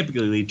that would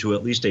typically lead to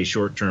at least a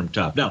short-term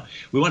top. Now,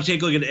 we want to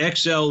take a look at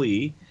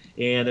XLE.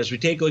 And as we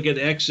take a look at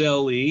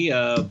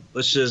XLE,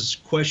 this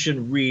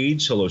question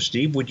reads, hello,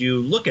 Steve, would you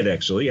look at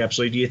XLE?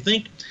 Absolutely. Do you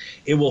think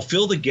it will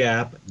fill the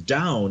gap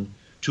down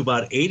to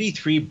about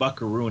 83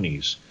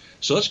 buckaroonies?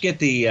 So let's get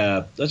the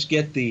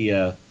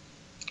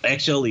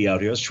XLE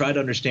out here. Let's try to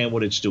understand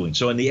what it's doing.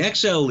 So in the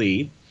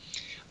XLE,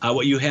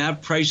 what you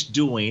have price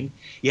doing,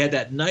 you had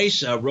that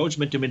nice Rhodes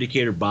Momentum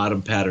Indicator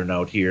bottom pattern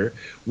out here.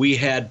 We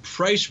had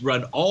price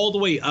run all the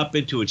way up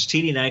into its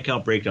TD9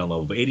 count breakdown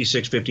level of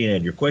 86.59.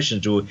 And your question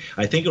is,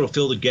 I think it'll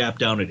fill the gap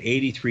down at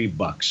 83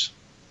 bucks.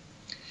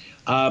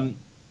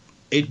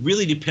 It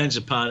really depends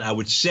upon, I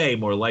would say,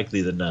 more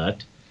likely than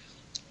not,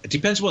 it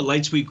depends what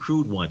light sweet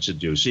crude wants to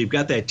do. So you've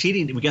got that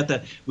TD,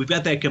 we've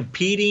got that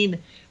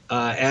competing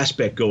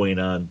aspect going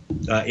on,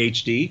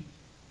 HD,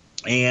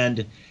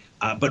 and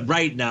but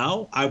right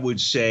now, I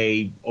would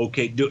say,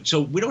 okay,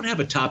 so we don't have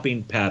a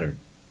topping pattern,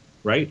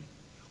 right?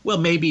 Well,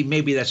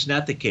 maybe that's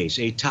not the case.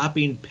 A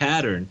topping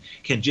pattern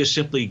can just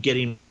simply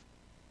getting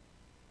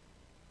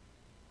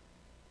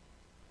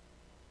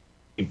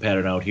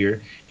pattern out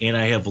here, and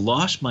I have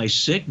lost my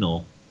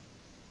signal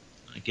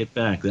Get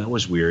back. That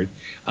was weird.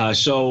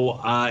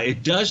 So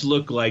it does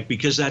look like,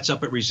 because that's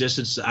up at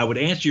resistance, I would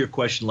answer your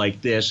question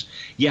like this.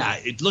 Yeah,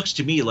 it looks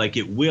to me like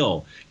it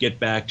will get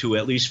back to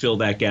at least fill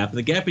that gap. And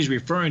the gap he's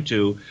referring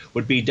to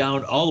would be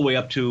down all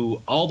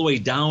the way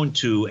down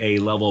to a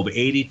level of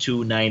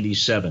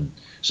 82.97.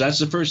 So that's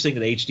the first thing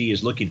that HD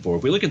is looking for.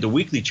 If we look at the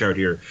weekly chart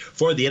here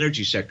for the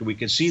energy sector, we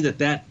can see that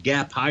that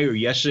gap higher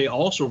yesterday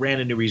also ran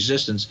into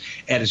resistance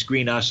at its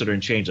green oscillator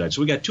and change line. So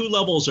we got two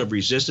levels of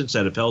resistance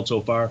that have held so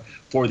far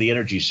for the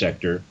energy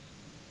sector.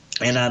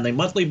 And on the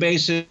monthly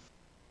basis,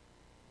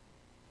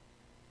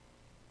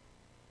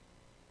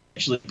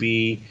 actually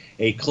be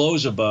a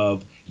close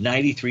above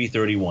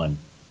 93.31.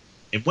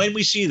 And when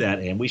we see that,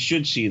 and we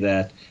should see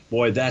that,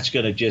 boy, that's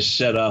going to just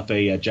set off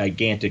a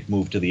gigantic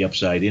move to the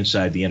upside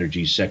inside the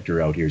energy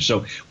sector out here.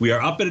 So we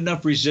are up at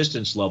enough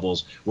resistance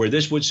levels where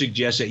this would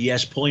suggest that,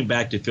 yes, pulling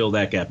back to fill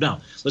that gap.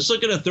 Now, let's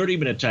look at a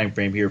 30-minute time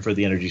frame here for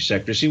the energy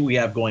sector, see what we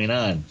have going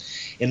on.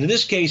 And in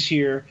this case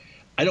here,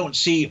 I don't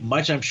see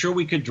much. I'm sure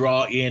we could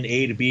draw in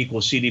A to B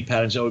equals CD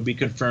patterns that would be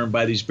confirmed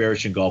by these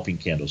bearish engulfing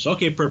candles.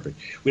 Okay, perfect.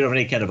 We don't have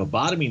any kind of a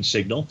bottoming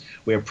signal.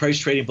 We have price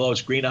trading below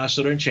its green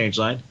oscillator and change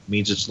line.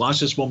 Means it's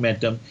lost its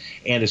momentum.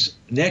 And its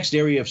next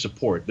area of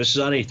support, this is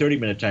on a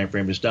 30-minute time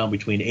frame, is down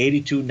between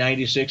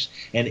 82.96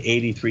 and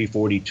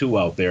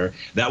 83.42 out there.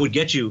 That would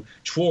get you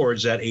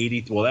towards that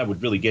 80. Well, that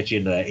would really get you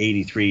into that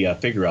 83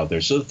 figure out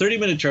there. So the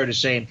 30-minute chart is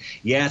saying,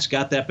 yeah, it's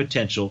got that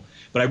potential.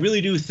 But I really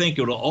do think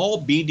it will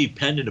all be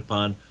dependent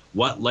upon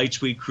what light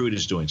sweet crude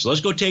is doing. So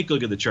let's go take a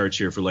look at the charts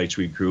here for light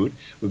sweet crude.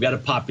 We've got to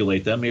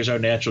populate them. Here's our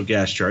natural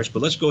gas charts,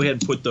 but let's go ahead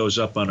and put those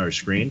up on our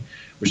screen.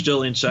 We're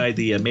still inside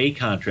the May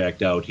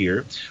contract out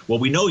here.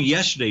 What we know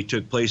yesterday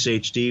took place,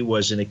 HD,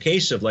 was in a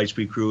case of light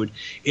sweet crude,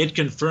 it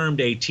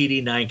confirmed a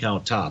TD9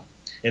 count top.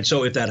 And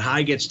so if that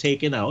high gets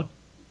taken out,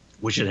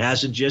 which it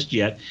hasn't just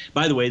yet.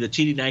 By the way, the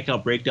TD9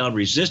 count breakdown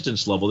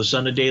resistance level, this is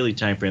on the daily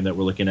time frame that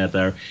we're looking at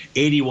there,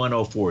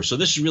 81.04. So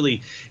this is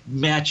really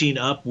matching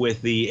up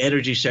with the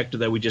energy sector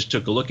that we just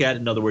took a look at.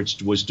 In other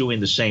words, was doing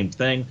the same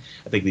thing.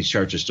 I think these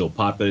charts are still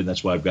populating.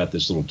 That's why I've got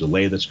this little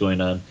delay that's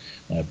going on.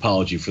 My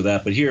apology for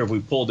that. But here, if we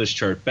pull this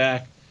chart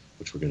back,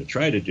 which we're going to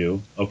try to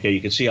do, okay,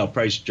 you can see how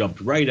price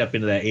jumped right up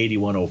into that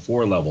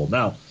 81.04 level.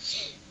 Now,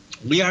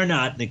 we are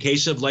not, in the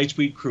case of light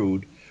sweet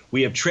crude,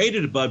 we have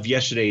traded above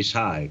yesterday's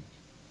high.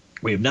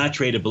 We have not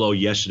traded below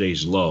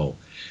yesterday's low.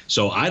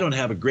 So I don't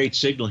have a great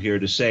signal here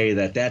to say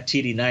that that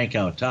TD9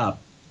 count top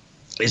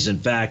is in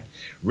fact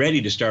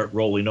ready to start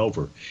rolling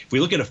over. If we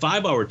look at a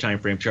 5-hour time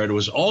frame chart, it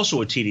was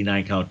also a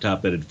TD9 count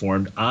top that had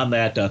formed on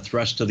that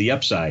thrust to the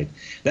upside.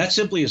 That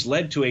simply has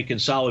led to a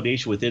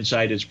consolidation with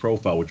inside its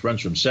profile, which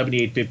runs from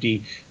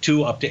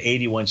 78.52 up to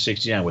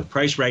 81.69, with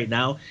price right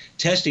now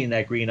testing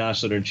that green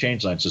oscillator and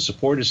change line. So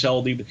support is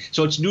held even,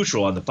 so it's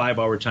neutral on the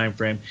 5-hour time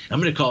frame. I'm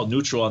going to call it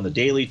neutral on the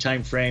daily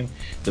time frame.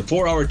 The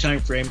 4-hour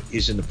time frame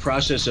is in the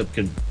process of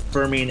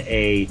confirming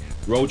a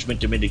Rhodes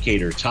momentum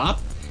indicator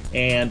top.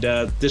 And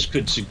this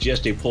could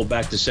suggest a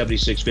pullback to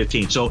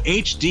 76.15. So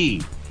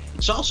HD,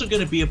 it's also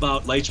going to be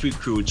about light sweet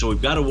crude, so we've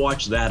got to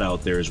watch that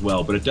out there as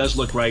well. But it does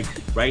look right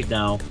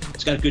now.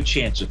 It's got a good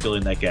chance of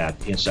filling that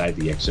gap inside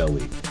the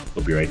XLE.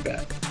 We'll be right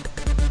back.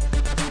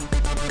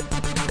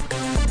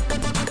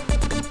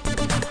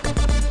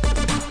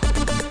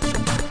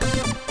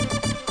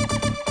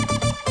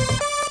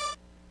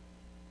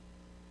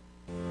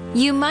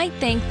 You might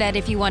think that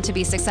if you want to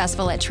be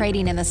successful at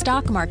trading in the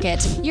stock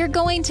market, you're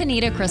going to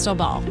need a crystal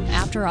ball.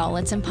 After all,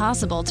 it's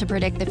impossible to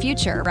predict the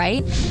future,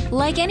 right?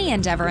 Like any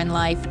endeavor in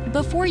life,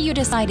 before you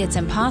decide it's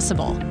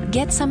impossible,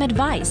 get some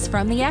advice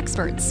from the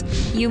experts.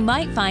 You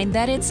might find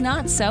that it's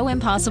not so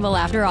impossible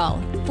after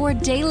all. For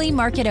daily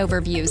market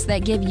overviews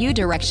that give you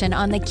direction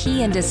on the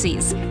key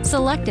indices,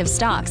 selective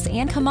stocks,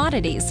 and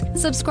commodities,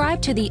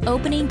 subscribe to the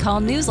Opening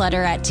Call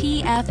newsletter at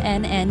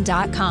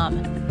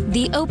TFNN.com.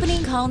 The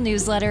Opening Call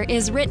newsletter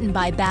is written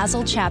by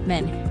Basil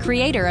Chapman,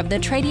 creator of the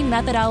trading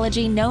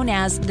methodology known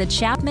as the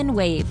Chapman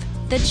Wave.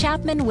 The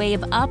Chapman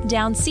Wave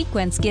up-down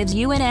sequence gives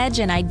you an edge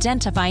in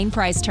identifying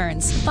price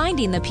turns,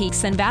 finding the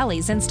peaks and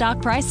valleys in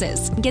stock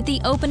prices. Get the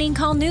Opening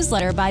Call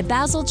newsletter by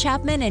Basil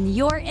Chapman in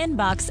your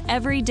inbox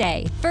every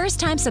day.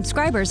 First-time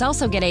subscribers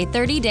also get a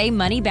 30-day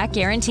money-back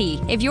guarantee.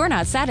 If you're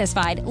not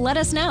satisfied, let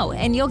us know,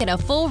 and you'll get a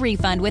full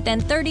refund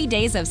within 30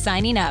 days of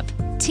signing up.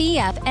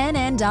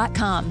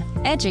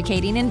 TFNN.com,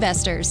 educating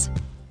investors.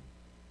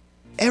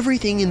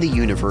 Everything in the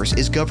universe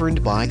is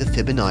governed by the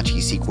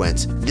Fibonacci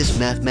sequence. This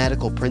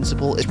mathematical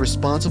principle is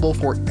responsible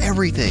for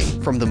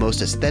everything from the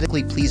most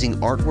aesthetically pleasing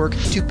artwork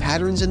to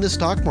patterns in the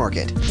stock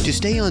market. To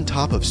stay on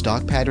top of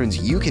stock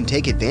patterns you can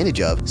take advantage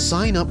of,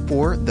 sign up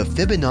for the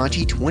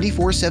Fibonacci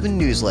 24/7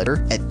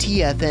 newsletter at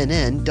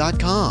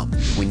TFNN.com.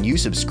 When you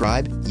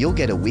subscribe, you'll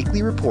get a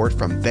weekly report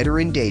from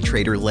veteran day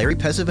trader Larry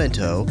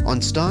Pesavento on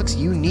stocks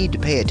you need to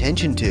pay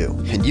attention to.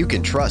 And you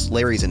can trust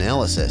Larry's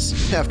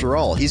analysis. After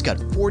all, he's got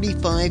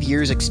 45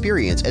 years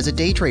experience as a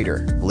day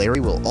trader.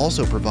 Larry will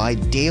also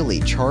provide daily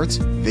charts,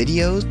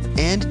 videos,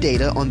 and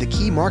data on the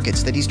key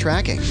markets that he's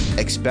tracking.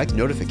 Expect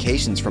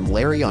notifications from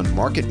Larry on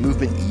market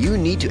movement you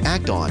need to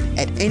act on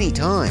at any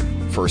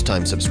time.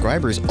 First-time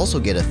subscribers also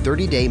get a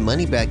 30-day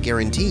money-back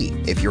guarantee.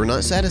 If you're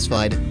not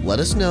satisfied, let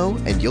us know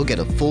and you'll get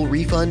a full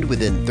refund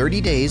within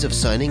 30 days of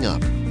signing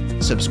up.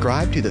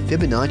 Subscribe to the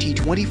Fibonacci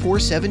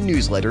 24/7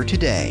 newsletter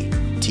today.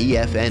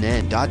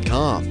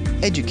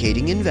 TFNN.com,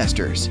 educating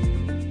investors.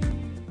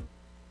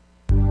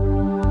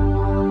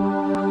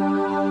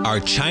 Are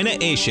China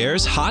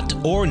A-shares hot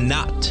or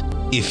not?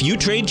 If you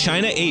trade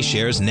China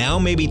A-shares, now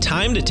may be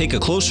time to take a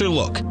closer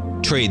look.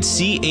 Trade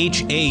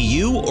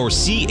CHAU or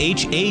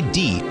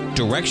CHAD,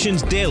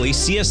 Directions Daily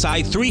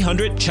CSI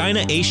 300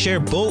 China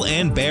A-share Bull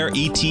and Bear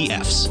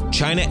ETFs.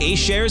 China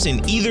A-shares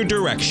in either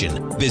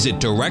direction. Visit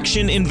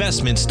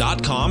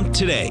directioninvestments.com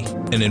today.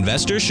 An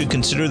investor should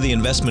consider the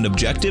investment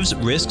objectives,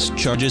 risks,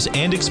 charges,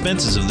 and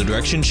expenses of the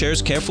Direction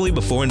shares carefully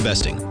before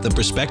investing. The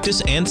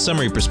prospectus and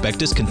summary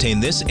prospectus contain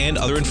this and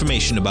other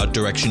information about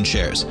Direction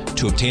shares.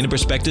 To obtain a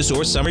prospectus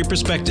or summary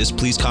prospectus,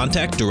 please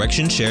contact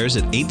Direction shares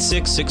at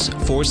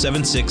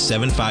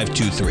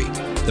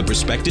 866-476-7523. The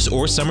prospectus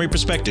or summary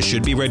prospectus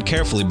should be read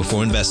carefully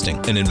before investing.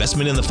 An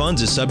investment in the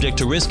funds is subject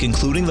to risk,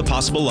 including the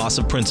possible loss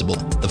of principal.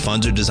 The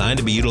funds are designed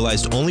to be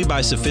utilized only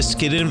by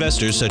sophisticated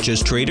investors such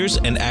as traders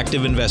and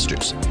active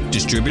investors.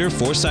 Distributor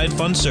Foreside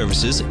Fund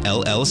Services,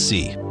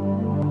 LLC.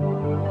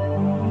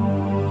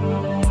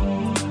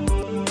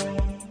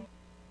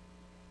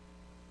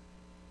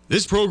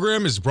 This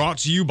program is brought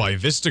to you by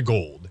Vista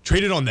Gold,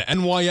 traded on the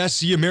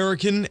NYSE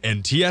American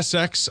and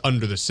TSX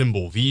under the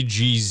symbol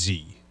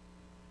VGZ.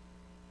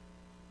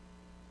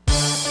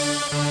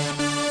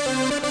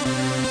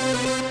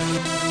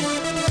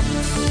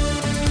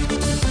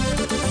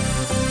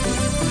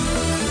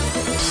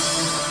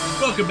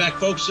 Welcome back,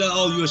 folks.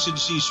 All U.S.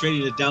 indices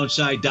trading at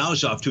downside.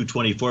 Dow's off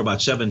 224, about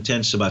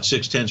 0.7, about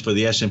 0.6 for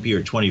the S&P,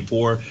 or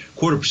 24.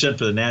 0.25%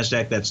 for the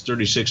NASDAQ. That's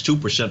 36.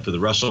 2% for the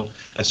Russell.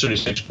 That's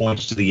 36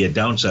 points to the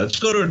downside. Let's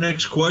go to our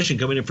next question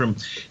coming in from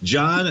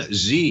John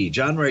Z.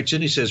 John writes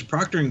in, he says,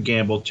 Procter &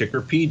 Gamble, ticker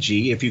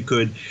PG, if you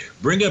could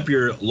bring up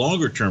your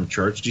longer-term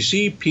charts, do you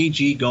see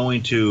PG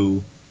going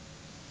to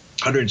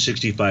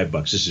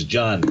 $165? This is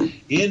John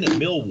in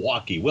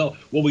Milwaukee. Well,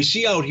 what we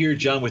see out here,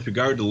 John, with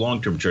regard to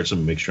long-term charts, let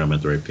me make sure I'm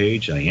at the right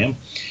page. I am.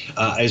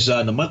 Is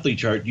on the monthly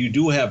chart, you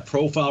do have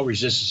profile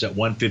resistance at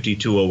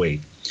 152.08.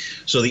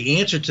 So the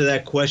answer to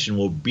that question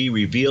will be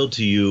revealed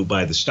to you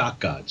by the stock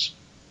gods.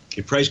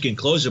 If price can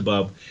close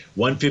above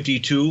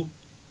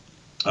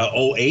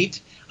 152.08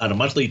 on a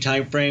monthly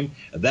time frame,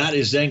 that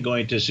is then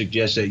going to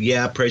suggest that,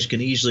 yeah, price can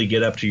easily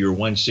get up to your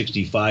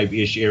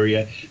 165-ish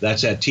area.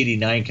 That's that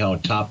TD9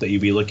 count top that you'd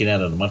be looking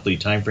at on a monthly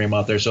time frame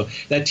out there. So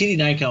that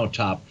TD9 count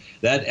top,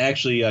 that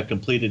actually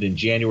completed in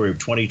January of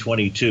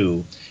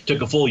 2022.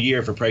 Took a full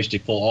year for price to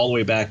pull all the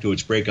way back to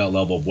its breakout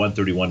level of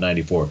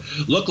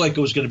 131.94. Looked like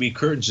it was going to be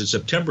curtains in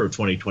September of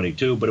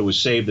 2022, but it was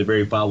saved the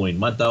very following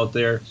month out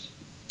there.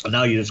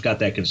 Now you just got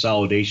that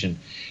consolidation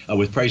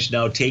with price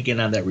now taking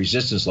on that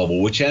resistance level,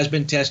 which has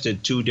been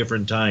tested 2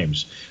 different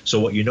times.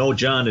 So what you know,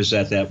 John, is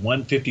that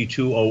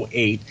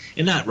 152.08,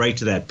 and not right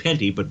to that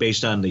penny, but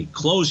based on the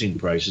closing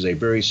price, is a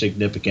very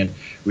significant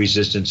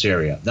resistance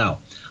area. Now,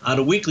 on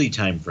a weekly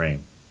time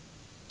frame,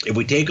 if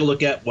we take a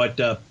look at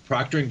what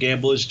Procter &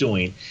 Gamble is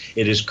doing,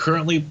 it is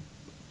currently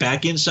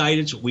back inside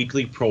its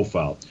weekly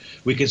profile.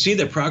 We can see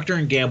that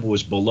Procter & Gamble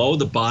was below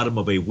the bottom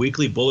of a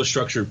weekly bullish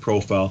structured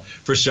profile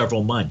for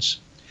several months.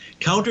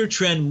 Counter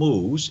trend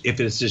moves, if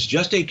this is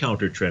just a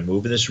counter trend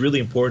move, and this is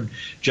really important,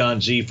 John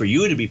Z, for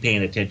you to be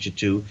paying attention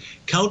to,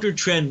 counter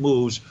trend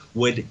moves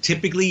would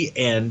typically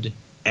end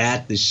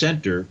at the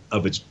center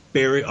of its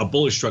a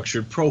bullish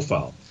structured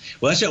profile.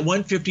 Well, that's at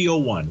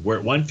 150.01. We're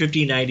at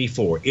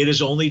 150.94. It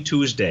is only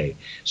Tuesday.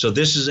 So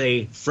this is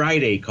a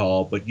Friday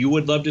call, but you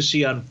would love to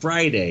see on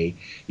Friday,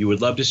 you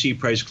would love to see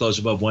price close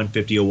above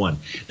 150.01.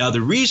 Now,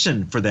 the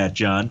reason for that,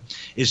 John,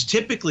 is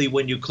typically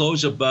when you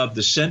close above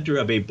the center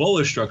of a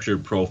bullish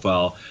structured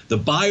profile, the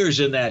buyers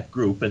in that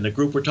group, and the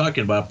group we're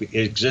talking about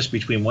exists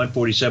between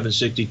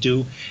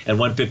 147.62 and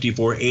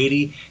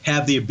 154.80,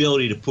 have the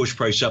ability to push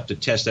price up to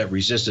test that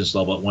resistance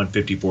level at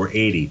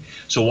 154.80.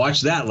 So watch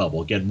that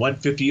level. Again,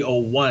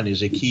 150.01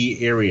 is a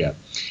key area.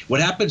 What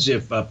happens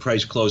if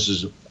price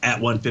closes at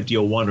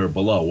 150.01 or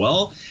below?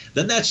 Well,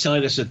 then that's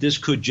telling us that this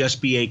could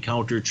just be a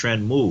counter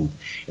trend move.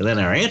 And then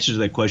our answer to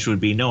that question would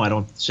be no, I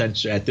don't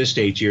sense at this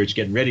stage here it's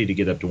getting ready to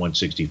get up to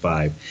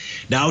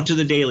 165. Now to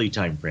the daily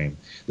time frame.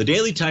 The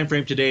daily time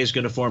frame today is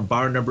going to form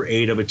bar number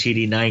 8 of a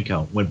TD9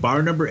 count. When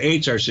bar number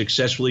 8s are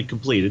successfully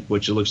completed,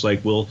 which it looks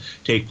like will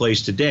take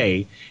place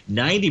today,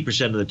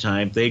 90% of the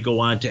time they go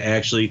on to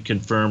actually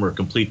confirm or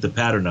complete the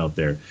pattern out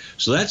there.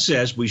 So that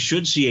says we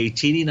should see a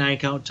TD9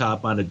 count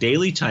top on a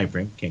daily time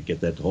frame. Can't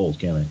get that to hold,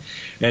 can I?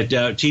 At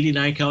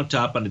TD9 count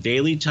top on a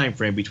daily time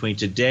frame between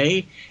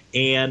today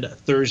and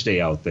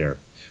Thursday out there.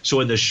 So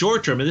in the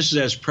short term, and this is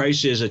as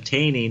price is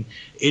attaining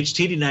its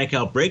TD9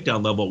 count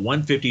breakdown level at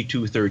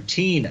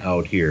 152.13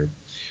 out here.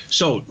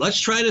 So let's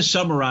try to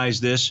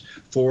summarize this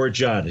for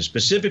John. His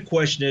specific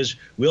question is,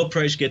 will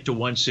price get to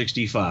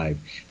 165?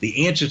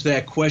 The answer to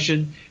that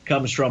question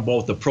comes from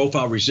both the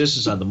profile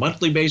resistance on the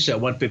monthly basis at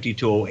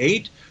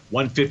 152.08,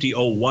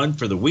 150.01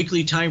 for the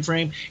weekly time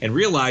frame, and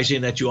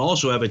realizing that you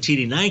also have a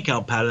TD9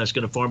 count pattern that's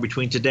going to form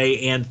between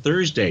today and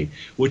Thursday,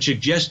 which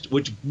would suggest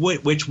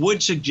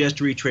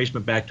a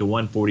retracement back to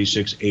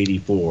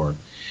 146.84.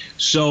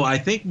 So I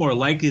think more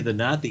likely than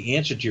not, the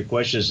answer to your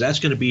question is that's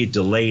going to be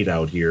delayed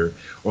out here,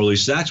 or at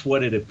least that's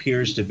what it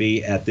appears to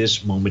be at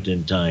this moment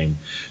in time.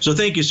 So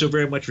thank you so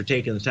very much for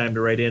taking the time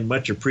to write in.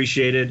 Much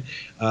appreciated.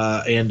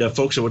 And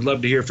folks, I would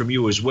love to hear from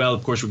you as well.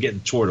 Of course, we're getting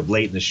sort of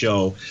late in the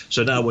show,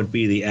 so now wouldn't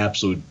be the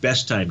absolute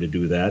best time to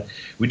do that.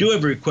 We do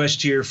have a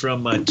request here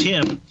from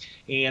Tim,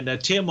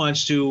 and Tim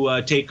wants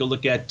to take a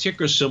look at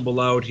ticker symbol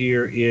out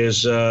here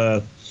is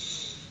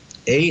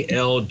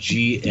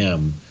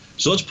ALGM.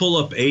 So let's pull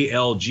up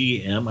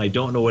ALGM. I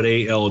don't know what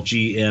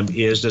ALGM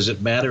is. Does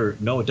it matter?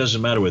 No, it doesn't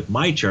matter with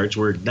my charts.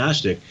 We're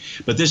agnostic.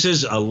 But this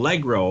is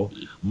Allegro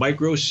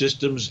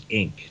Microsystems,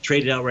 Inc.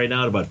 Traded out right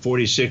now at about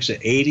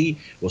 46.80.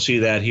 We'll see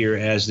that here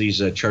as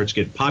these charts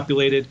get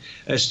populated.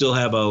 I still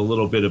have a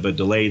little bit of a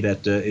delay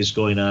that is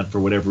going on for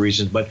whatever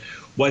reason. But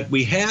what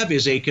we have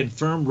is a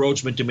confirmed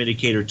Rhodes Momentum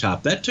Indicator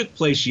top. That took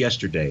place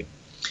yesterday.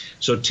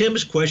 So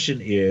Tim's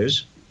question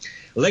is,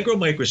 Allegro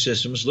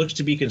Microsystems looks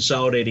to be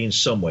consolidating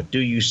somewhat. Do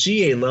you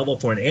see a level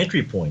for an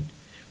entry point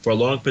for a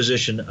long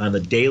position on the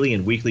daily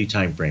and weekly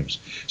time frames?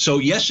 So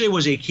yesterday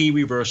was a key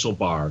reversal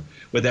bar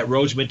with that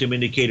Rhodes Momentum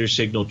Indicator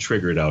signal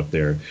triggered out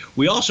there.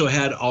 We also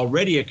had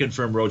already a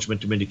confirmed Rhodes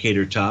Momentum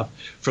Indicator top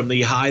from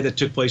the high that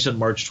took place on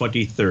March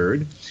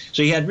 23rd.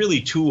 So you had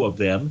really two of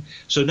them.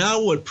 So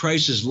now what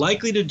price is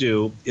likely to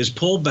do is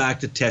pull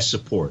back to test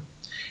support.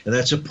 And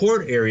that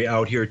support area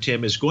out here,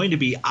 Tim, is going to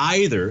be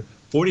either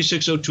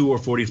 46.02 or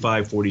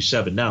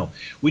 45.47. Now,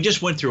 I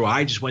just went through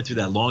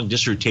that long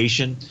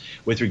dissertation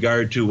with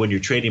regard to when you're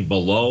trading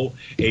below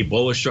a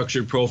bullish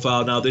structured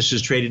profile. Now, this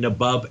is trading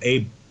above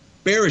a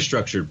bearish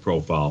structured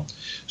profile.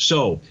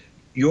 So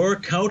your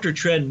counter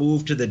trend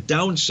move to the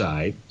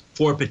downside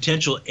for a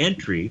potential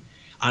entry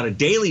on a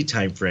daily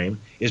time frame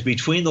is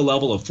between the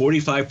level of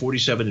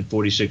 45.47 and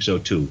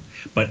 46.02.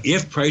 But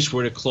if price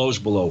were to close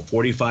below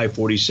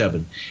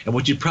 45.47, and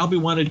what you probably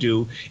want to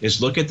do is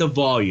look at the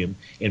volume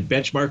and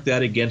benchmark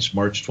that against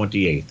March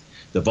 28th.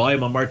 The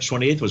volume on March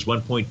 28th was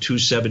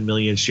 1.27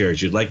 million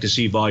shares. You'd like to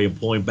see volume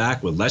pulling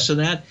back with less than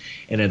that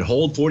and then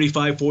hold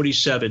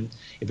 45.47.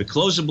 If it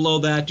closes below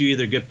that, you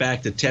either get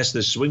back to test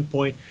this swing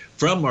point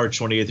from March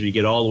 28th or you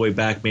get all the way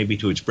back maybe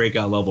to its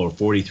breakout level of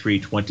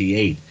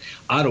 43.28.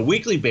 On a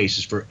weekly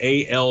basis for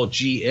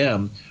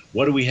ALGM,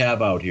 what do we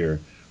have out here?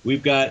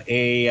 We've got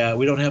a,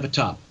 we don't have a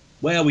top.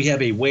 Well, we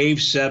have a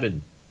wave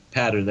 7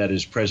 pattern that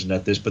is present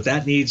at this, but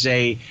that needs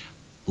a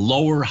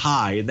lower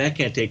high, and that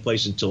can't take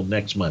place until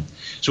next month.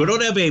 So we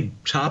don't have a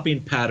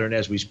topping pattern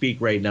as we speak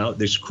right now.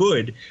 This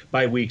could,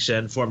 by week's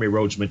end, form a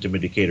Rhodes Momentum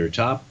Indicator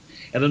top.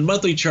 And the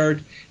monthly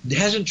chart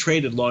hasn't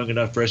traded long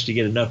enough for us to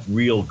get enough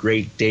real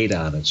great data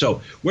on it.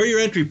 So where are your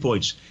entry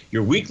points?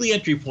 Your weekly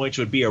entry points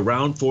would be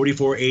around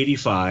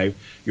 44.85.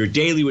 Your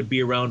daily would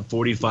be around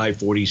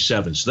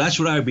 45.47. So that's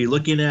what I would be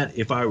looking at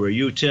if I were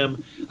you,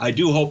 Tim. I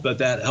do hope that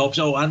that helps.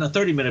 Oh, on a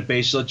 30-minute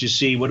basis, let's just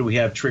see what do we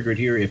have triggered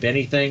here, if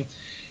anything.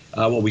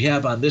 What we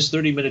have on this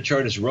 30-minute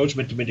chart is a Rhodes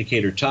Momentum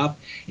Indicator top,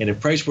 and if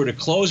price were to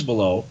close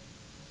below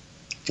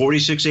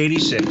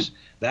 46.86,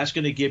 that's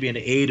going to give you an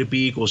A to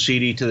B equals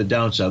CD to the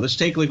downside. Let's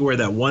take a look at where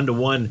that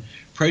 1-to-1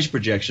 price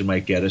projection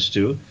might get us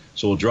to.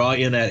 So we'll draw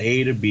in that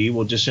A to B.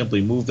 We'll just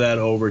simply move that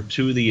over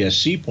to the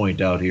C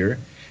point out here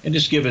and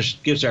just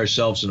gives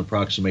ourselves an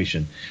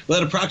approximation. Well,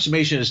 that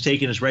approximation is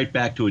taking us right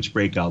back to its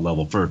breakout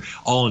level for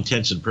all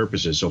intents and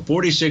purposes. So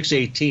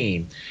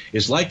 46.18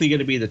 is likely going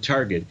to be the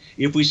target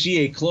if we see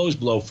a close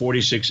below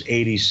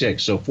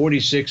 46.86. So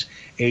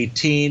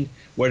 46.18,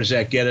 where does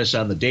that get us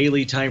on the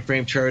daily time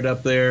frame chart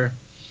up there?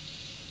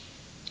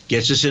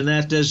 Gets us in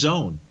that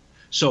zone.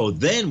 So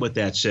then what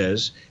that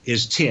says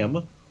is,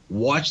 Tim,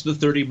 watch the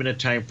 30-minute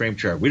time frame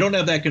chart. We don't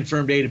have that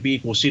confirmed A to B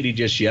equals CD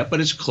just yet, but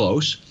it's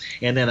close.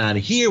 And then on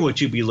here, what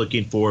you'd be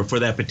looking for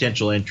that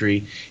potential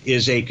entry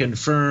is a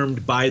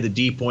confirmed by the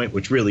D point,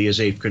 which really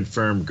is a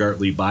confirmed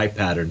Gartley buy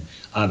pattern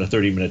on a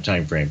 30-minute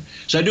time frame.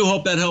 So I do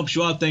hope that helps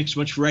you out. Thanks so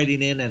much for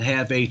writing in, and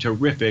have a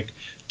terrific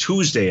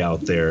Tuesday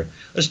out there.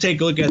 Let's take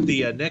a look at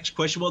the next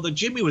question. Well,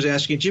 Jimmy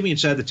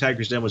inside the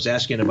Tigers Den was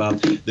asking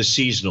about the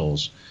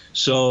seasonals.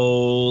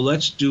 So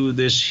let's do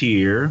this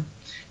here.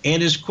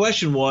 And his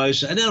question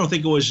was, and I don't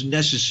think it was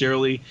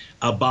necessarily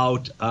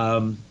about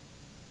the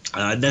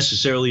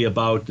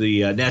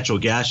natural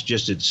gas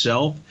just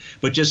itself,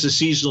 but just the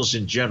seasonals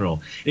in general.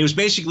 And he was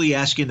basically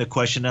asking the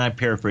question, and I'm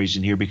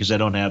paraphrasing here because I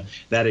don't have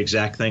that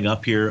exact thing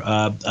up here,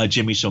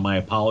 Jimmy, so my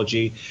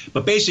apology.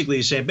 But basically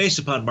he's saying, based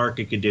upon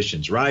market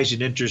conditions, rising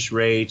interest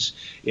rates,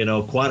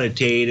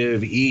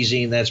 quantitative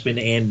easing that's been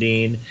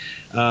ending,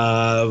 just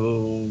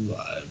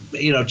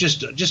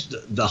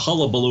the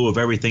hullabaloo of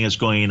everything that's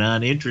going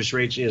on, interest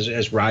rates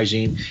is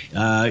rising,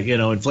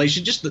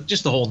 inflation, just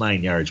the whole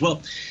 9 yards.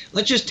 Well,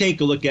 let's just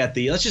take a look at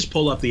let's just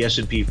pull up the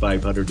S&P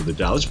 500 to the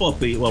Dow. Let's pull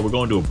up we're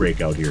going to a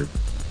breakout here.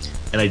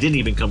 And I didn't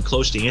even come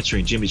close to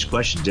answering Jimmy's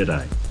question, did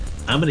I?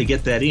 I'm going to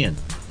get that in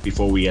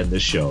before we end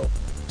this show.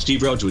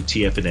 Steve Rhodes with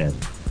TFNN.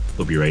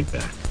 We'll be right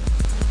back.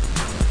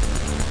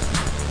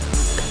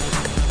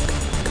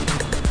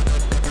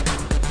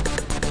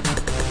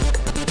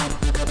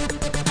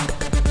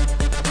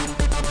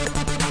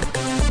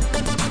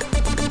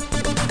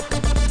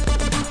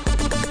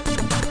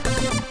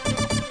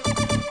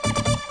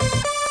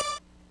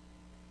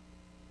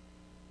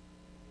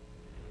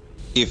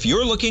 If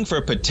you're looking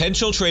for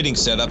potential trading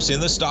setups in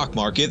the stock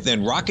market,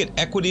 then Rocket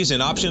Equities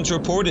and Options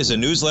Report is a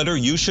newsletter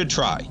you should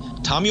try.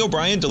 Tommy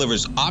O'Brien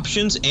delivers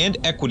options and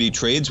equity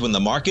trades when the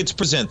markets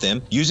present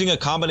them, using a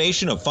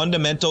combination of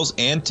fundamentals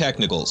and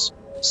technicals.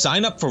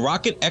 Sign up for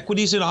Rocket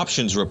Equities and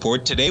Options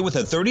Report today with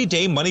a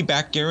 30-day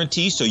money-back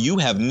guarantee, so you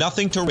have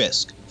nothing to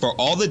risk. For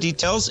all the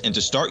details and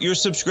to start your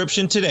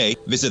subscription today,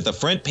 visit the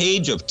front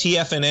page of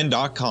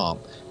TFNN.com.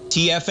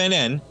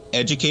 TFNN,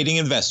 educating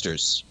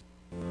investors.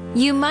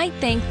 You might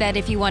think that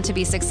if you want to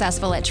be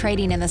successful at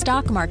trading in the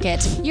stock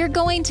market, you're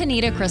going to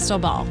need a crystal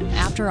ball.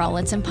 After all,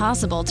 it's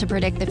impossible to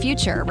predict the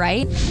future,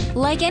 right?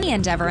 Like any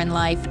endeavor in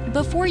life,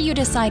 before you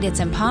decide it's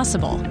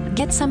impossible,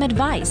 get some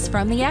advice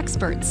from the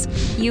experts.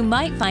 You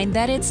might find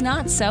that it's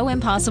not so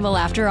impossible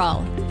after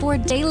all. For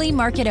daily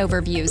market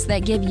overviews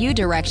that give you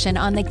direction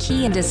on the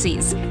key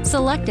indices,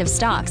 selective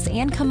stocks,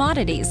 and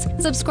commodities,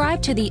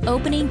 subscribe to the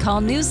Opening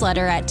Call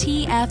newsletter at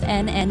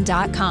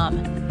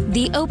TFNN.com.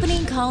 The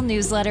Opening Call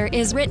newsletter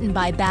is written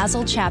by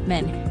Basil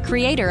Chapman,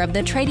 creator of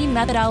the trading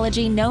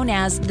methodology known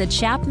as the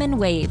Chapman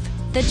Wave.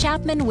 The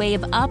Chapman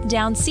Wave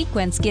up-down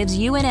sequence gives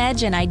you an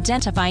edge in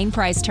identifying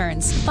price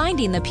turns,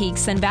 finding the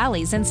peaks and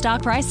valleys in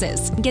stock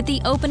prices. Get the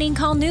Opening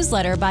Call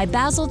newsletter by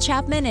Basil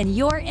Chapman in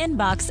your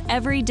inbox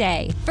every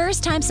day.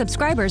 First-time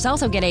subscribers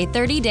also get a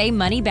 30-day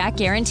money-back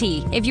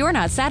guarantee. If you're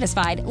not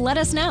satisfied, let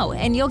us know,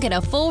 and you'll get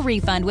a full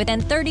refund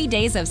within 30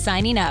 days of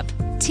signing up.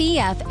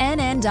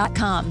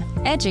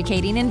 TFNN.com,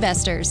 educating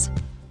investors.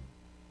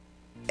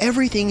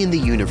 Everything in the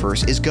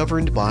universe is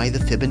governed by the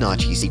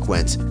Fibonacci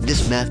sequence.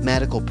 This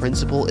mathematical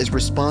principle is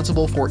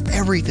responsible for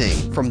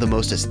everything from the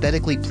most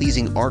aesthetically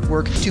pleasing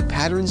artwork to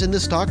patterns in the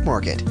stock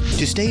market.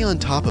 To stay on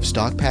top of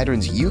stock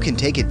patterns you can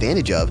take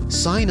advantage of,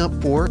 sign up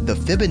for the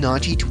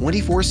Fibonacci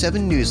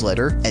 24/7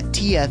 newsletter at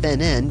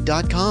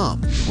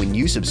TFNN.com. When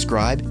you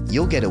subscribe,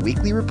 you'll get a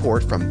weekly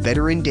report from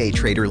veteran day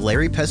trader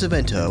Larry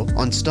Pesavento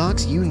on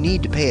stocks you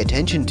need to pay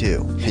attention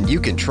to. And you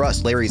can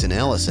trust Larry's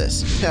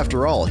analysis.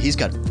 After all, he's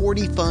got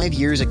 45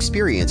 years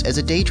experience as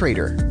a day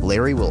trader.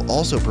 Larry will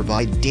also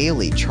provide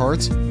daily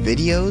charts,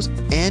 videos,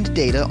 and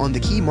data on the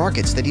key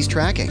markets that he's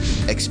tracking.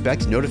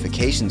 Expect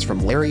notifications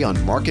from Larry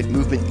on market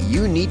movement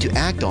you need to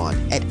act on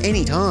at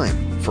any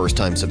time.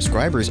 First-time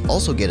subscribers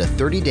also get a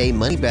 30-day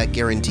money-back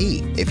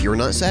guarantee. If you're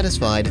not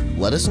satisfied,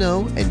 let us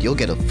know and you'll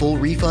get a full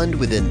refund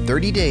within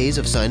 30 days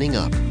of signing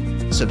up.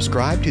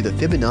 Subscribe to the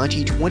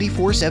Fibonacci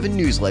 24/7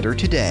 newsletter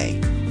today.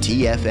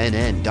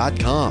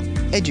 TFNN.com,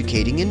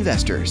 educating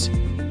investors.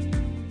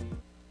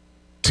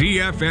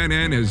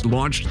 TFNN has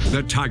launched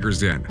the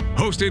Tigers Den.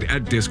 Hosted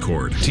at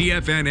Discord,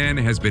 TFNN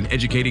has been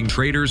educating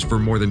traders for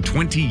more than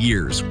 20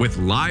 years with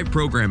live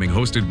programming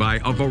hosted by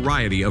a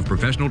variety of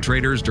professional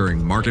traders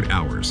during market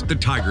hours. The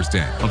Tigers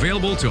Den,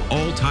 available to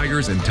all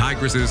Tigers and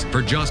Tigresses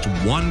for just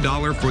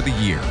 $1 for the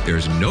year.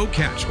 There's no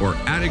catch or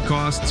added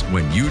costs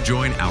when you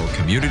join our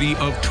community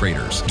of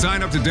traders.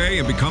 Sign up today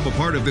and become a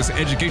part of this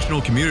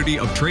educational community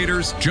of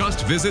traders.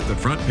 Just visit the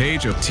front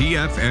page of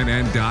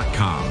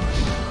TFNN.com.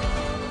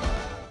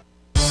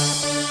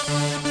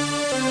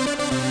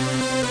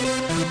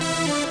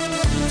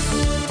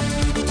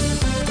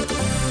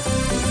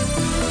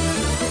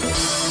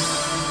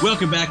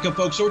 Welcome back,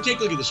 folks. So we're taking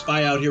a look at the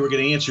SPY out here. We're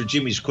going to answer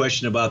Jimmy's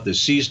question about the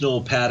seasonal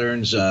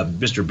patterns.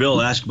 Mr.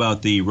 Bill asked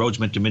about the Rhodes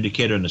Momentum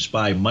Indicator and the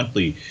SPY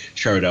monthly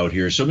chart out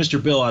here. So,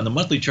 Mr. Bill, on the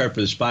monthly chart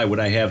for the SPY, what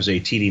I have is a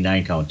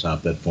TD9 count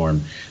top that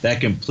formed. That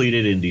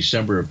completed in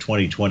December of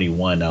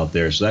 2021 out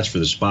there. So that's for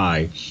the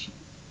SPY.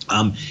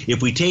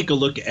 If we take a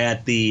look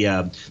at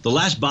the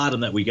last bottom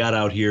that we got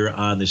out here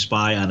on the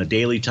SPY on a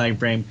daily time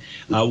frame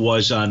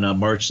was on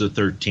March the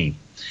 13th.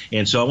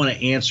 And so I want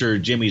to answer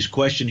Jimmy's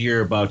question here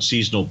about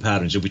seasonal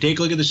patterns. If we take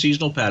a look at the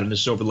seasonal pattern,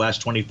 this is over the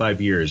last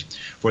 25 years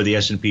for the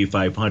S&P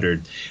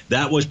 500,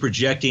 that was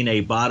projecting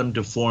a bottom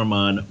to form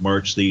on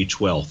March the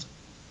 12th.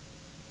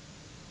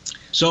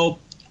 So,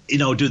 you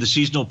know, do the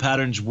seasonal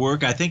patterns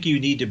work? I think you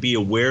need to be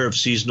aware of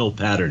seasonal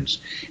patterns.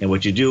 And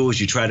what you do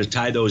is you try to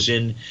tie those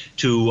in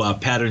to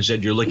patterns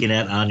that you're looking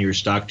at on your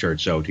stock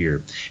charts out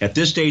here. At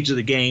this stage of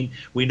the game,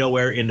 we know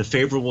we're in the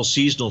favorable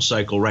seasonal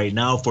cycle right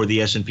now for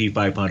the S&P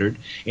 500.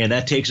 And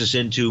that takes us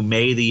into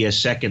May the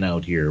 2nd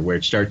out here, where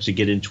it starts to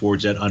get in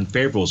towards that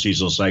unfavorable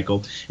seasonal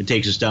cycle. It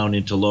takes us down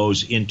into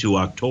lows into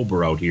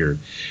October out here.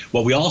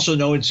 What we also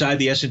know inside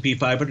the S&P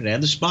 500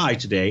 and the SPY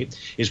today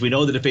is we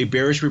know that if a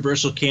bearish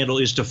reversal candle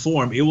is to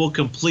form, it will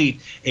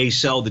complete a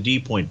sell the D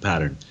point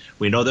pattern.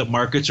 We know that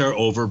markets are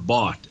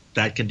overbought.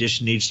 That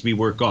condition needs to be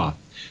worked off.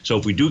 So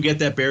if we do get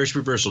that bearish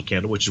reversal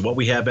candle, which is what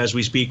we have as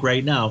we speak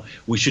right now,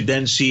 we should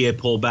then see a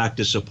pullback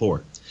to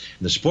support.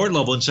 And the support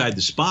level inside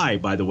the SPY,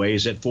 by the way,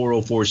 is at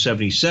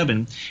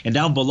 404.77. And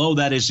down below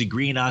that is the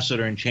green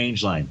oscillator and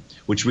change line,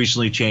 which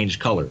recently changed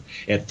color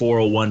at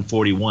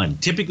 401.41.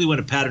 Typically when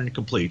a pattern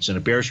completes, and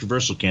a bearish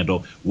reversal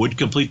candle would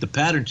complete the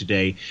pattern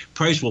today,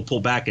 price will pull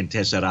back and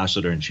test that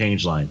oscillator and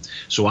change line.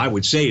 So I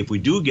would say if we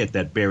do get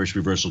that bearish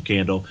reversal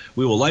candle,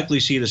 we will likely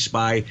see the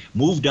SPY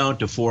move down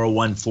to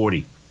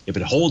 401.40. If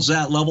it holds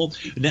that level,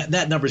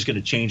 that number is going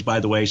to change,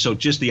 by the way. So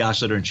just the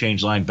oscillator and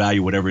change line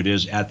value, whatever it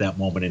is at that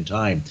moment in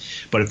time.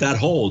 But if that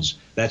holds,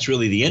 that's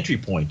really the entry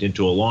point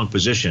into a long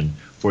position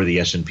for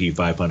the S&P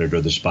 500 or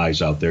the SPYs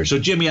out there. So,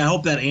 Jimmy, I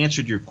hope that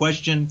answered your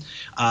question.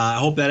 I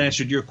hope that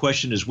answered your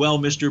question as well,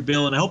 Mr.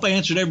 Bill. And I hope I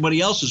answered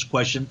everybody else's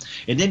question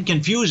and didn't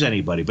confuse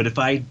anybody. But if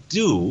I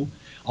do,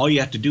 all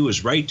you have to do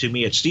is write to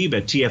me at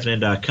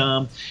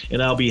steve@tfnn.com,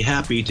 and I'll be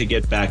happy to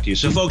get back to you.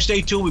 So, folks,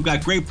 stay tuned. We've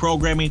got great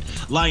programming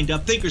lined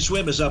up.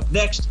 Thinkorswim is up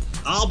next.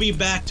 I'll be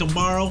back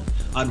tomorrow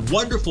on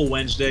Wonderful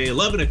Wednesday,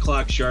 11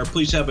 o'clock sharp.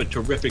 Please have a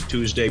terrific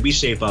Tuesday. Be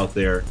safe out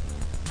there.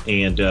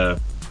 And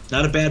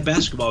not a bad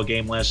basketball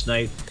game last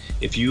night.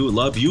 If you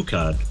love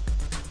UConn,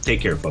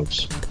 take care,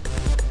 folks.